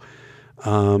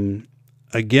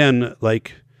 again,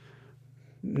 like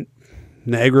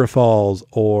Niagara Falls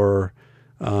or,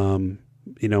 my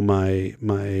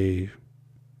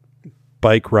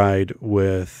bike ride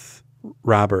with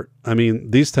Robert. I mean,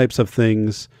 these types of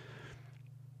things.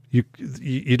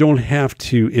 You don't have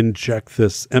to inject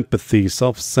this empathy,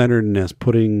 self-centeredness,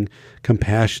 putting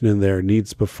compassion in there,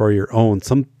 needs before your own.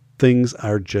 Some things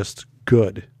are just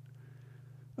good.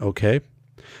 Okay?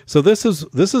 So this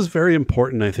is very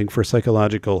important, I think, for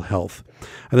psychological health.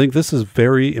 I think this is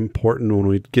very important when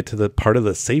we get to the part of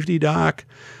the safety doc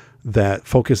that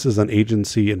focuses on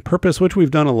agency and purpose, which we've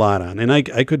done a lot on. And I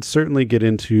could certainly get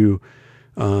into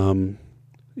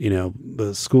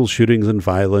the school shootings and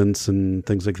violence and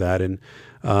things like that. And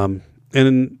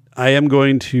I am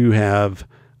going to have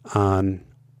on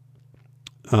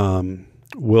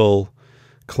Will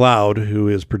Cloud, who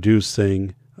is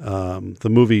producing the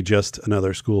movie Just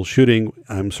Another School Shooting.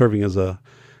 I'm serving as a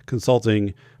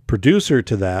consulting producer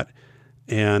to that.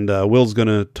 And Will's going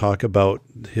to talk about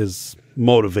his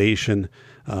motivation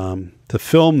to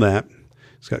film that.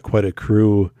 He's got quite a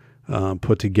crew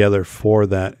put together for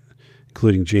that,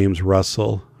 including James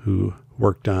Russell, who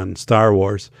worked on Star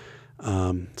Wars.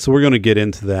 So we're going to get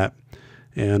into that.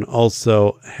 And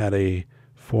also had a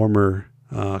former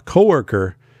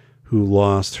coworker who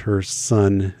lost her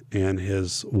son and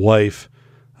his wife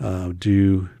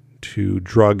due to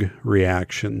drug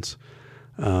reactions.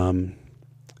 And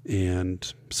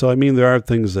so, I mean, there are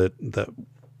things that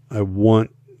I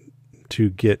want to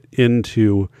get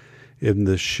into in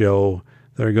this show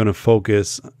that are going to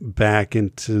focus back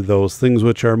into those things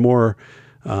which are more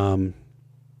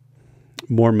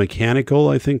mechanical,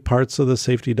 I think, parts of the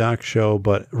Safety Doc show.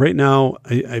 But right now,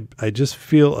 I just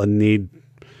feel a need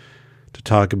to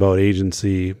talk about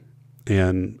agency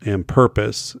and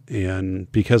purpose, and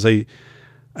because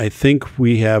I think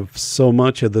we have so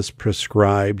much of this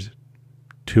prescribed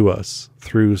to us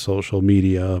through social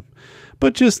media,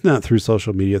 but just not through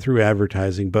social media, through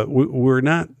advertising. But we're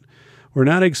not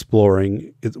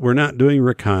exploring. We're not doing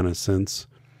reconnaissance.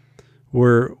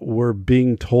 We're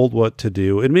being told what to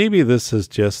do, and maybe this is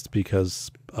just because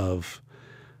of,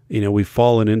 we've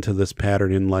fallen into this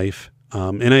pattern in life.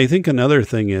 And I think another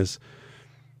thing is,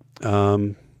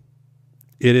 it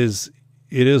is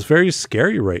very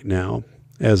scary right now,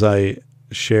 as I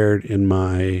shared in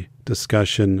my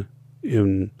discussion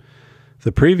in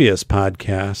the previous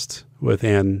podcast with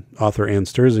author Ann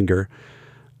Sturzinger.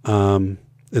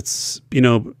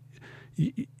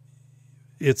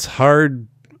 It's hard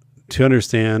to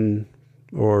understand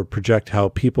or project how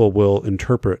people will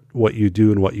interpret what you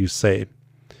do and what you say.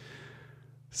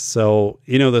 So,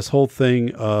 this whole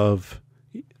thing of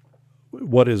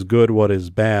what is good, what is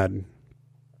bad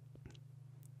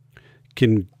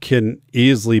can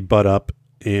easily butt up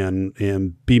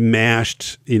and be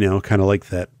mashed, kind of like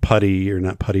that putty, or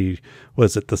not putty,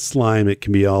 was it the slime? It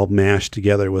can be all mashed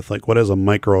together with like, what is a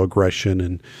microaggression,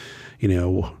 and,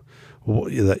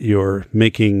 that you're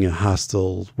making a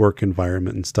hostile work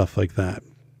environment and stuff like that.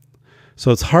 So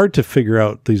it's hard to figure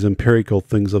out these empirical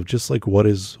things of just like, what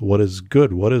is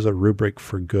good? What is a rubric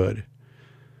for good?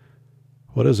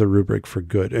 What is a rubric for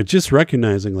good? And just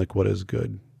recognizing like what is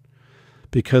good.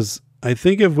 Because I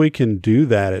think if we can do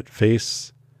that at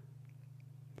face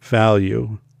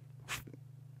value,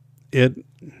 it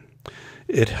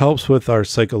helps with our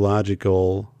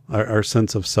psychological, our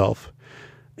sense of self.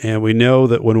 And we know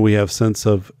that when we have sense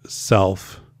of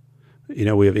self,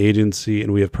 we have agency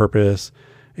and we have purpose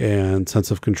and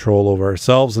sense of control over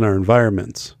ourselves and our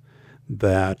environments,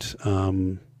 that,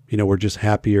 we're just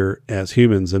happier as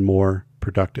humans and more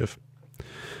productive.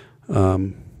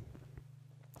 And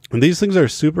these things are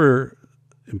super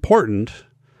important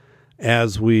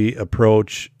as we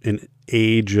approach an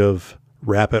age of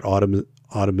rapid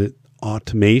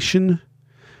automation,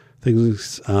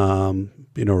 things,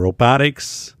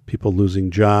 robotics, people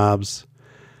losing jobs,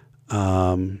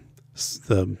 the,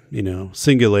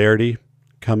 singularity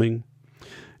coming,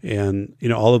 and,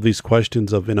 all of these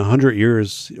questions of in 100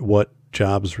 years, what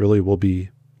jobs really will be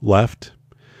left,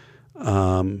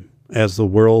 as the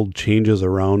world changes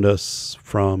around us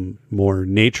from more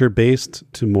nature-based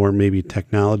to more maybe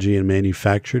technology and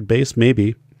manufactured-based,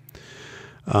 maybe.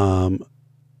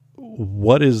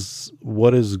 What is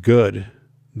good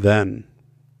then?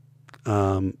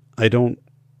 I don't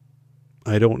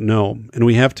know, and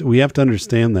we have to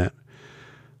understand that.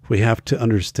 We have to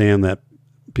understand that,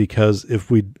 because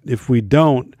if we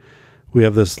don't, we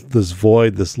have this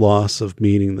void, this loss of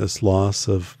meaning, this loss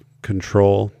of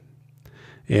control.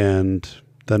 And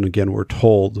then again, we're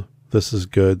told this is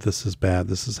good, this is bad,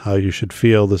 this is how you should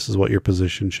feel, this is what your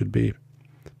position should be.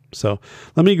 So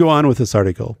let me go on with this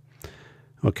article.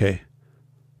 Okay.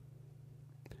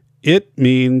 It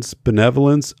means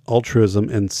benevolence, altruism,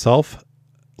 and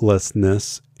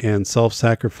selflessness and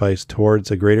self-sacrifice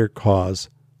towards a greater cause,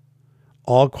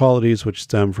 all qualities which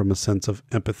stem from a sense of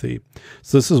empathy.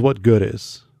 So this is what good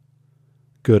is.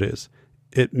 Good is.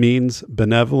 It means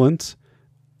benevolence,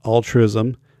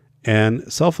 altruism,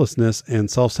 and selflessness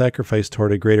and self-sacrifice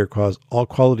toward a greater cause, all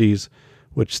qualities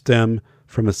which stem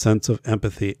from a sense of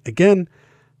empathy. Again,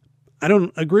 I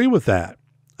don't agree with that.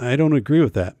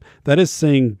 That is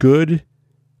saying good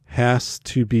has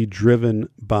to be driven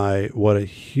by what a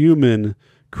human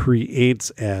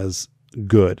creates as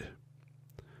good.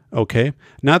 Okay?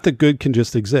 Not that good can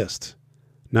just exist.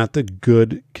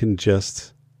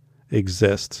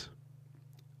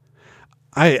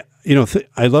 I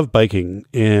love biking,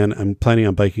 and I'm planning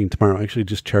on biking tomorrow. I actually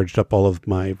just charged up all of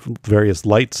my various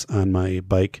lights on my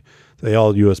bike. They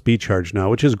all USB charge now,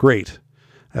 which is great.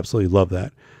 Absolutely love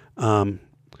that.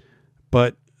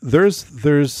 But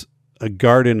there's a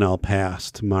garden I'll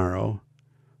pass tomorrow,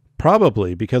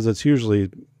 probably because it's usually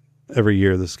every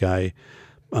year this guy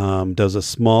does a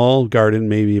small garden,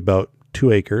 maybe about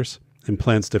 2 acres, and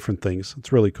plants different things.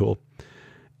 It's really cool.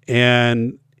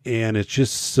 And it's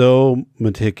just so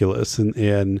meticulous,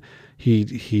 and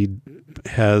he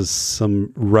has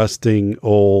some rusting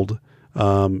old,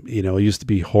 it used to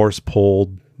be horse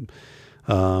pulled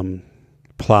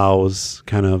plows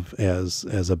kind of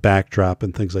as a backdrop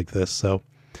and things like this. So,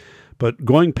 but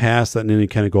going past that, and then you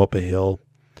kind of go up a hill,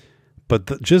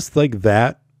 but just like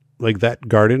that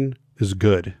garden is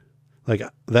good. Like,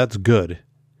 that's good.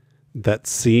 That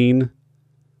scene,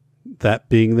 that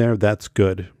being there, that's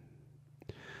good.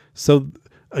 So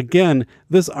again,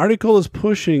 this article is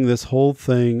pushing this whole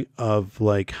thing of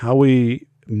like how we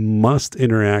must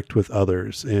interact with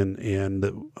others and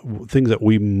the things that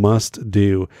we must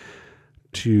do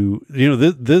to,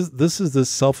 this is this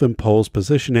self-imposed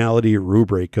positionality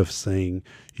rubric of saying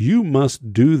you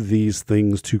must do these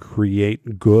things to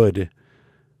create good,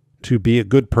 to be a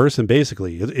good person.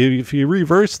 Basically, if you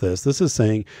reverse this is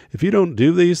saying if you don't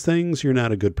do these things, you're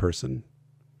not a good person.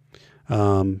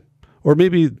 Or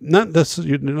maybe not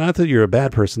that you're a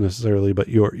bad person necessarily, but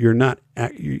you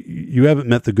haven't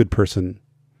met the good person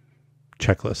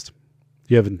checklist.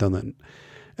 You haven't done that.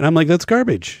 And I'm like, that's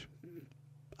garbage.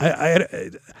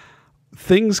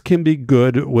 Things can be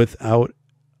good without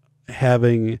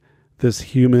having this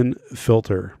human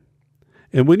filter.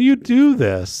 And when you do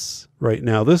this right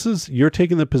now, you're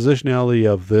taking the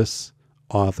positionality of this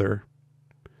author.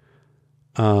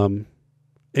 And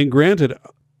granted,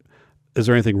 is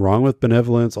there anything wrong with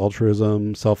benevolence,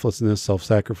 altruism, selflessness,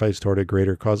 self-sacrifice toward a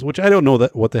greater cause? Which I don't know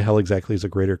what the hell exactly is a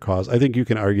greater cause. I think you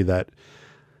can argue that,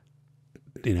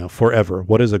 forever.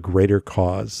 What is a greater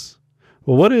cause?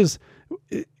 Well,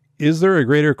 is there a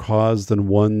greater cause than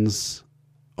one's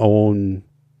own,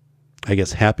 I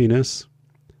guess, happiness,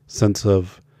 sense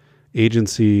of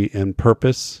agency and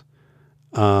purpose?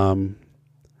 I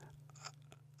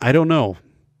don't know.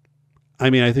 I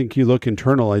mean, I think you look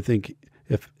internal. I think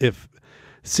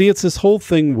see, it's this whole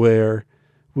thing where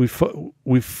we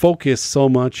focus so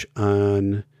much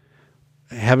on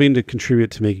having to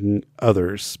contribute to making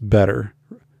others better.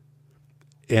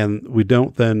 And we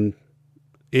don't then,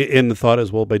 and the thought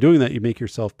is, well, by doing that, you make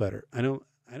yourself better. I don't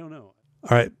know.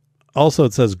 All right. Also,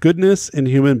 it says goodness in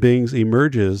human beings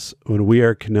emerges when we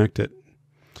are connected.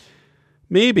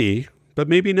 Maybe, but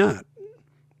maybe not.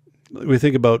 We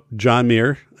think about John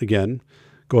Muir, again,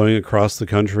 going across the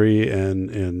country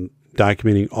and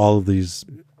documenting all of these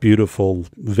beautiful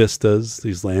vistas,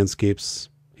 these landscapes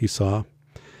he saw.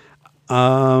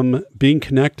 Being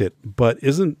connected, but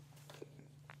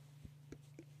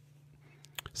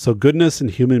so goodness in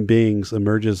human beings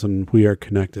emerges when we are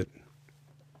connected.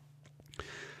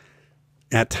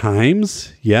 At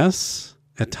times, yes.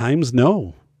 At times,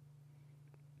 no.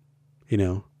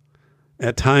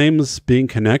 At times being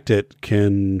connected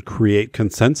can create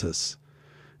consensus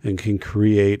and can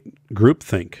create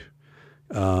groupthink.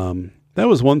 That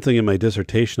was one thing in my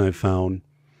dissertation I found,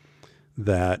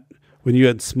 that when you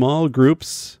had small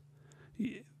groups,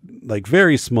 like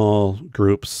very small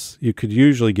groups, you could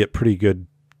usually get pretty good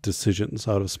decisions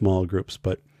out of small groups.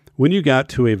 But when you got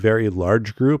to a very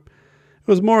large group, it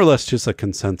was more or less just a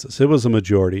consensus. It was a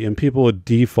majority, and people would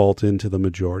default into the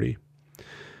majority.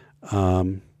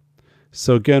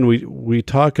 So again, we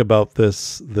talk about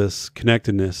this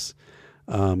connectedness.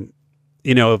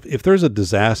 If there's a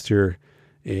disaster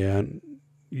and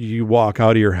you walk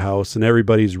out of your house and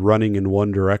everybody's running in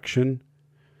one direction,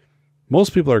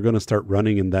 most people are going to start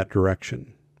running in that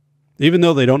direction, even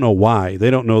though they don't know why.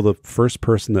 They don't know the first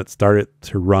person that started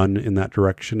to run in that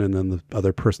direction and then the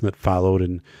other person that followed.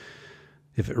 And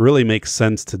if it really makes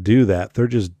sense to do that, they're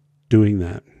just doing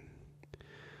that.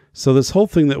 So this whole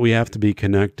thing that we have to be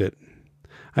connected,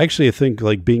 I actually think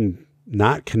like being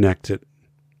not connected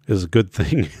is a good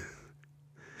thing.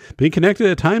 Being connected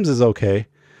at times is okay.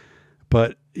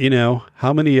 But,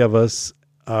 how many of us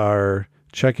are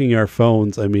checking our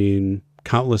phones,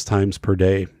 countless times per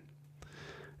day,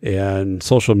 and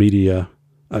social media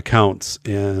accounts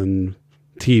and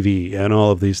TV and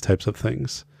all of these types of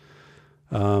things?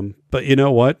 But you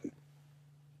know what?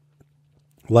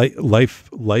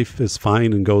 Life is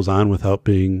fine and goes on without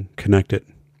being connected.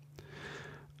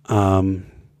 And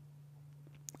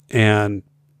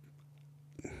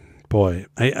boy,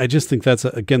 I just think that's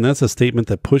a statement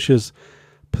that pushes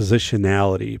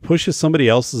positionality, pushes somebody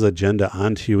else's agenda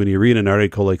onto you when you read an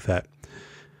article like that.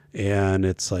 And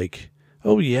it's like,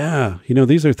 oh yeah,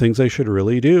 these are things I should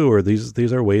really do, or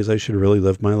these are ways I should really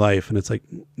live my life. And it's like,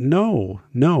 no,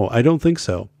 I don't think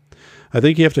so. I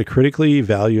think you have to critically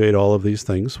evaluate all of these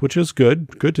things, which is good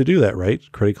to do that, right?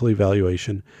 Critical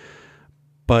evaluation.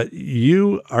 But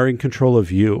you are in control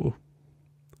of you,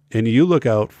 and you look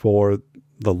out for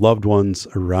the loved ones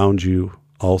around you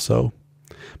also.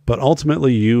 But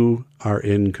ultimately, you are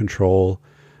in control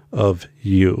of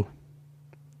you.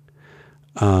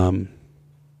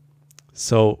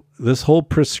 So this whole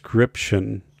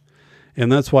prescription,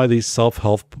 and that's why these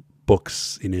self-help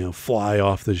books, fly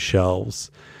off the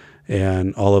shelves,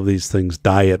 and all of these things,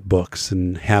 diet books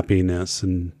and happiness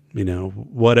and,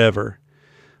 whatever.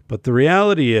 But the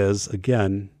reality is,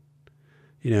 again,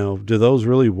 do those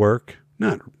really work?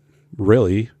 Not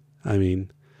really.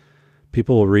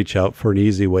 People will reach out for an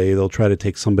easy way. They'll try to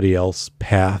take somebody else's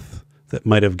path that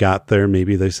might have got there.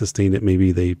 Maybe they sustained it.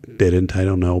 Maybe they didn't. I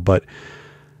don't know. But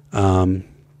I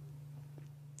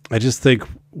just think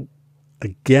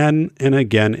again and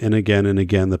again and again and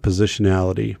again, the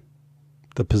positionality,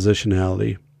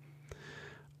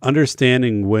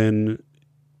 understanding when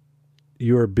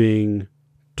you are being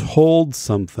told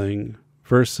something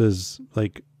versus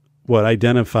like what I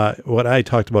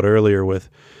talked about earlier with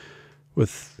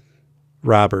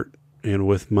Robert and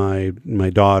with my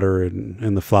daughter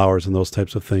and the flowers and those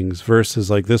types of things,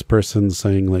 versus like this person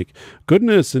saying like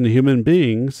goodness in human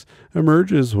beings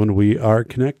emerges when we are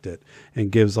connected,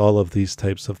 and gives all of these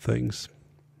types of things.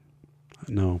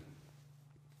 No.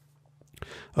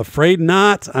 Afraid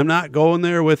not. I'm not going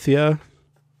there with you.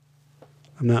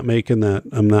 I'm not making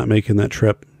that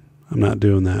trip. I'm not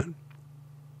doing that.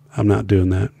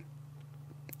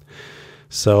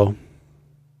 So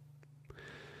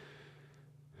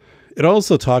it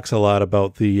also talks a lot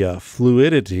about the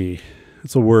fluidity.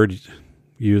 It's a word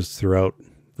used throughout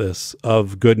this,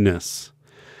 of goodness.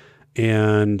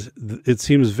 And it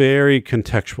seems very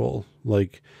contextual.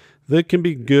 Like that can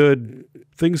be good.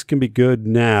 Things can be good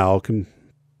now, can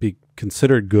be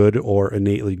considered good or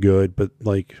innately good, but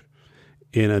like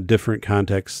in a different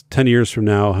context, 10 years from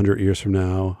now, 100 years from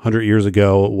now, 100 years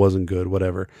ago, it wasn't good,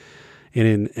 whatever.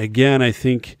 And again, I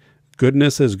think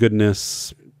goodness is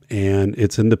goodness, and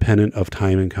it's independent of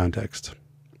time and context.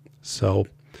 So,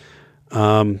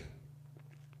 and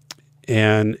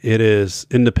it is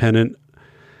independent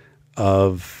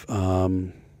of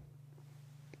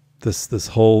this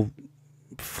whole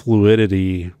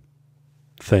fluidity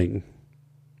thing.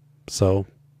 So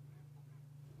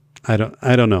I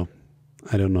don't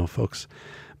know, folks.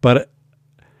 But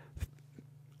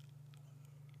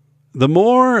the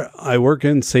more I work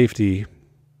in safety,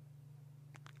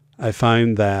 I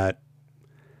find that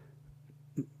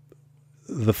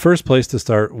the first place to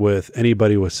start with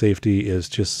anybody with safety is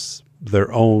just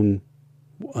their own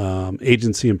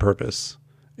agency and purpose,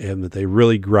 and that they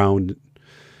really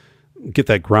get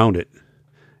that grounded.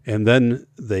 And then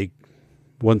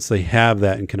once they have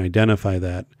that and can identify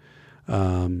that,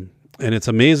 and it's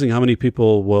amazing how many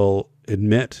people will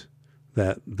admit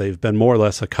that they've been more or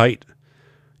less a kite,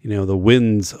 the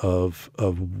winds of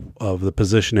the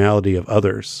positionality of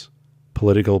others,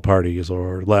 political parties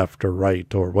or left or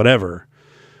right or whatever,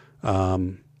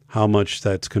 how much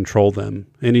that's controlled them.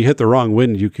 And you hit the wrong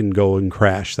wind, you can go and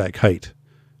crash that kite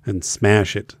and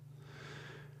smash it.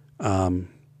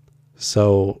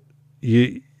 So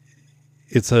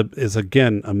it's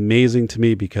again amazing to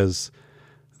me, because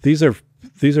these are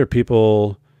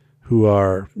people who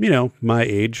are, my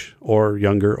age or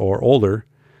younger or older.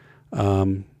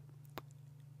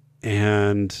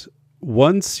 And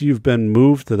once you've been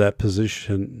moved to that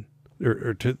position,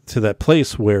 or to that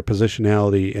place where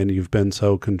positionality, and you've been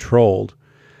so controlled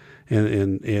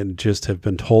and just have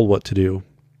been told what to do,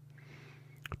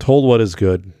 told what is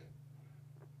good.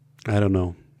 I don't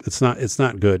know. It's not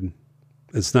good.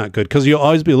 It's not good, because you'll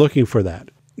always be looking for that.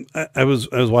 I was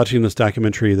watching this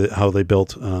documentary that how they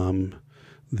built the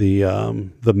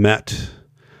Met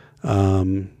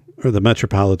or the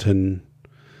Metropolitan,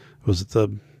 was it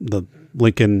the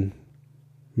Lincoln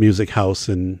Music House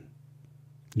in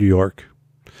New York.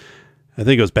 I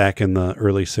think it was back in the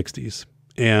early 60s.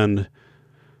 And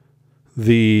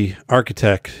the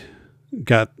architect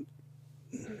got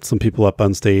some people up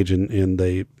on stage, and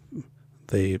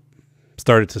they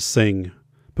started to sing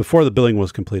before the building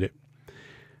was completed.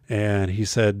 And he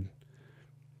said,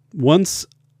 once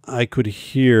I could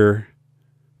hear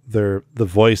the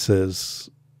voices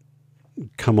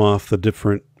come off the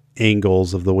different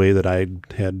angles of the way that I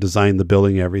had designed the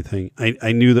building and everything,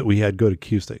 I knew that we had good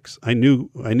acoustics. I knew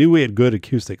we had good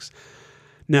acoustics.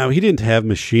 Now, he didn't have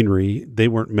machinery. They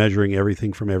weren't measuring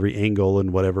everything from every angle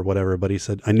and whatever, but he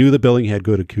said, I knew the building had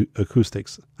good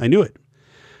acoustics. I knew it.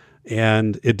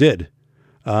 And it did.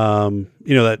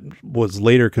 That was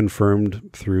later confirmed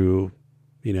through,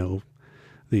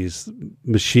 these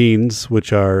machines,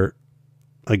 which are,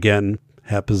 again,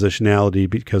 have positionality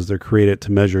because they're created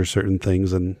to measure certain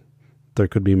things, and there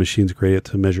could be machines created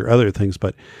to measure other things.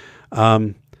 But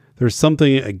there's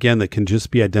something, again, that can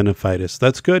just be identified as,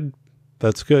 that's good,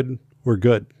 we're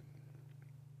good.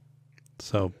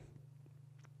 So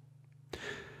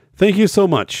thank you so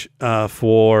much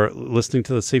for listening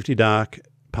to the Safety Doc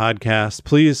podcast.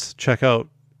 Please check out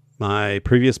my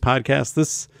previous podcast.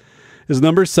 This is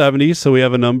number 70, so we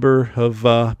have a number of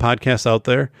podcasts out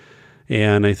there,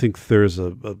 and I think there's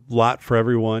a lot for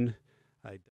everyone.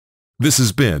 This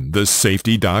has been the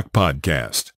Safety Doc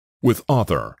podcast with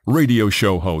author, radio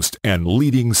show host, and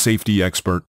leading safety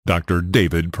expert, Dr.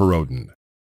 David Perrodin.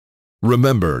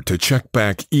 Remember to check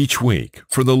back each week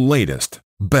for the latest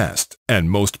best and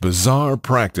most bizarre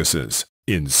practices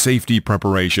in safety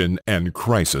preparation and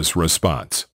crisis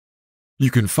response. You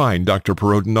can find Dr.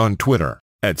 Perrodin on Twitter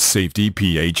at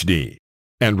SafetyPhD.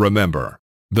 And remember,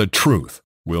 the truth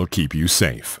will keep you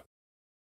safe.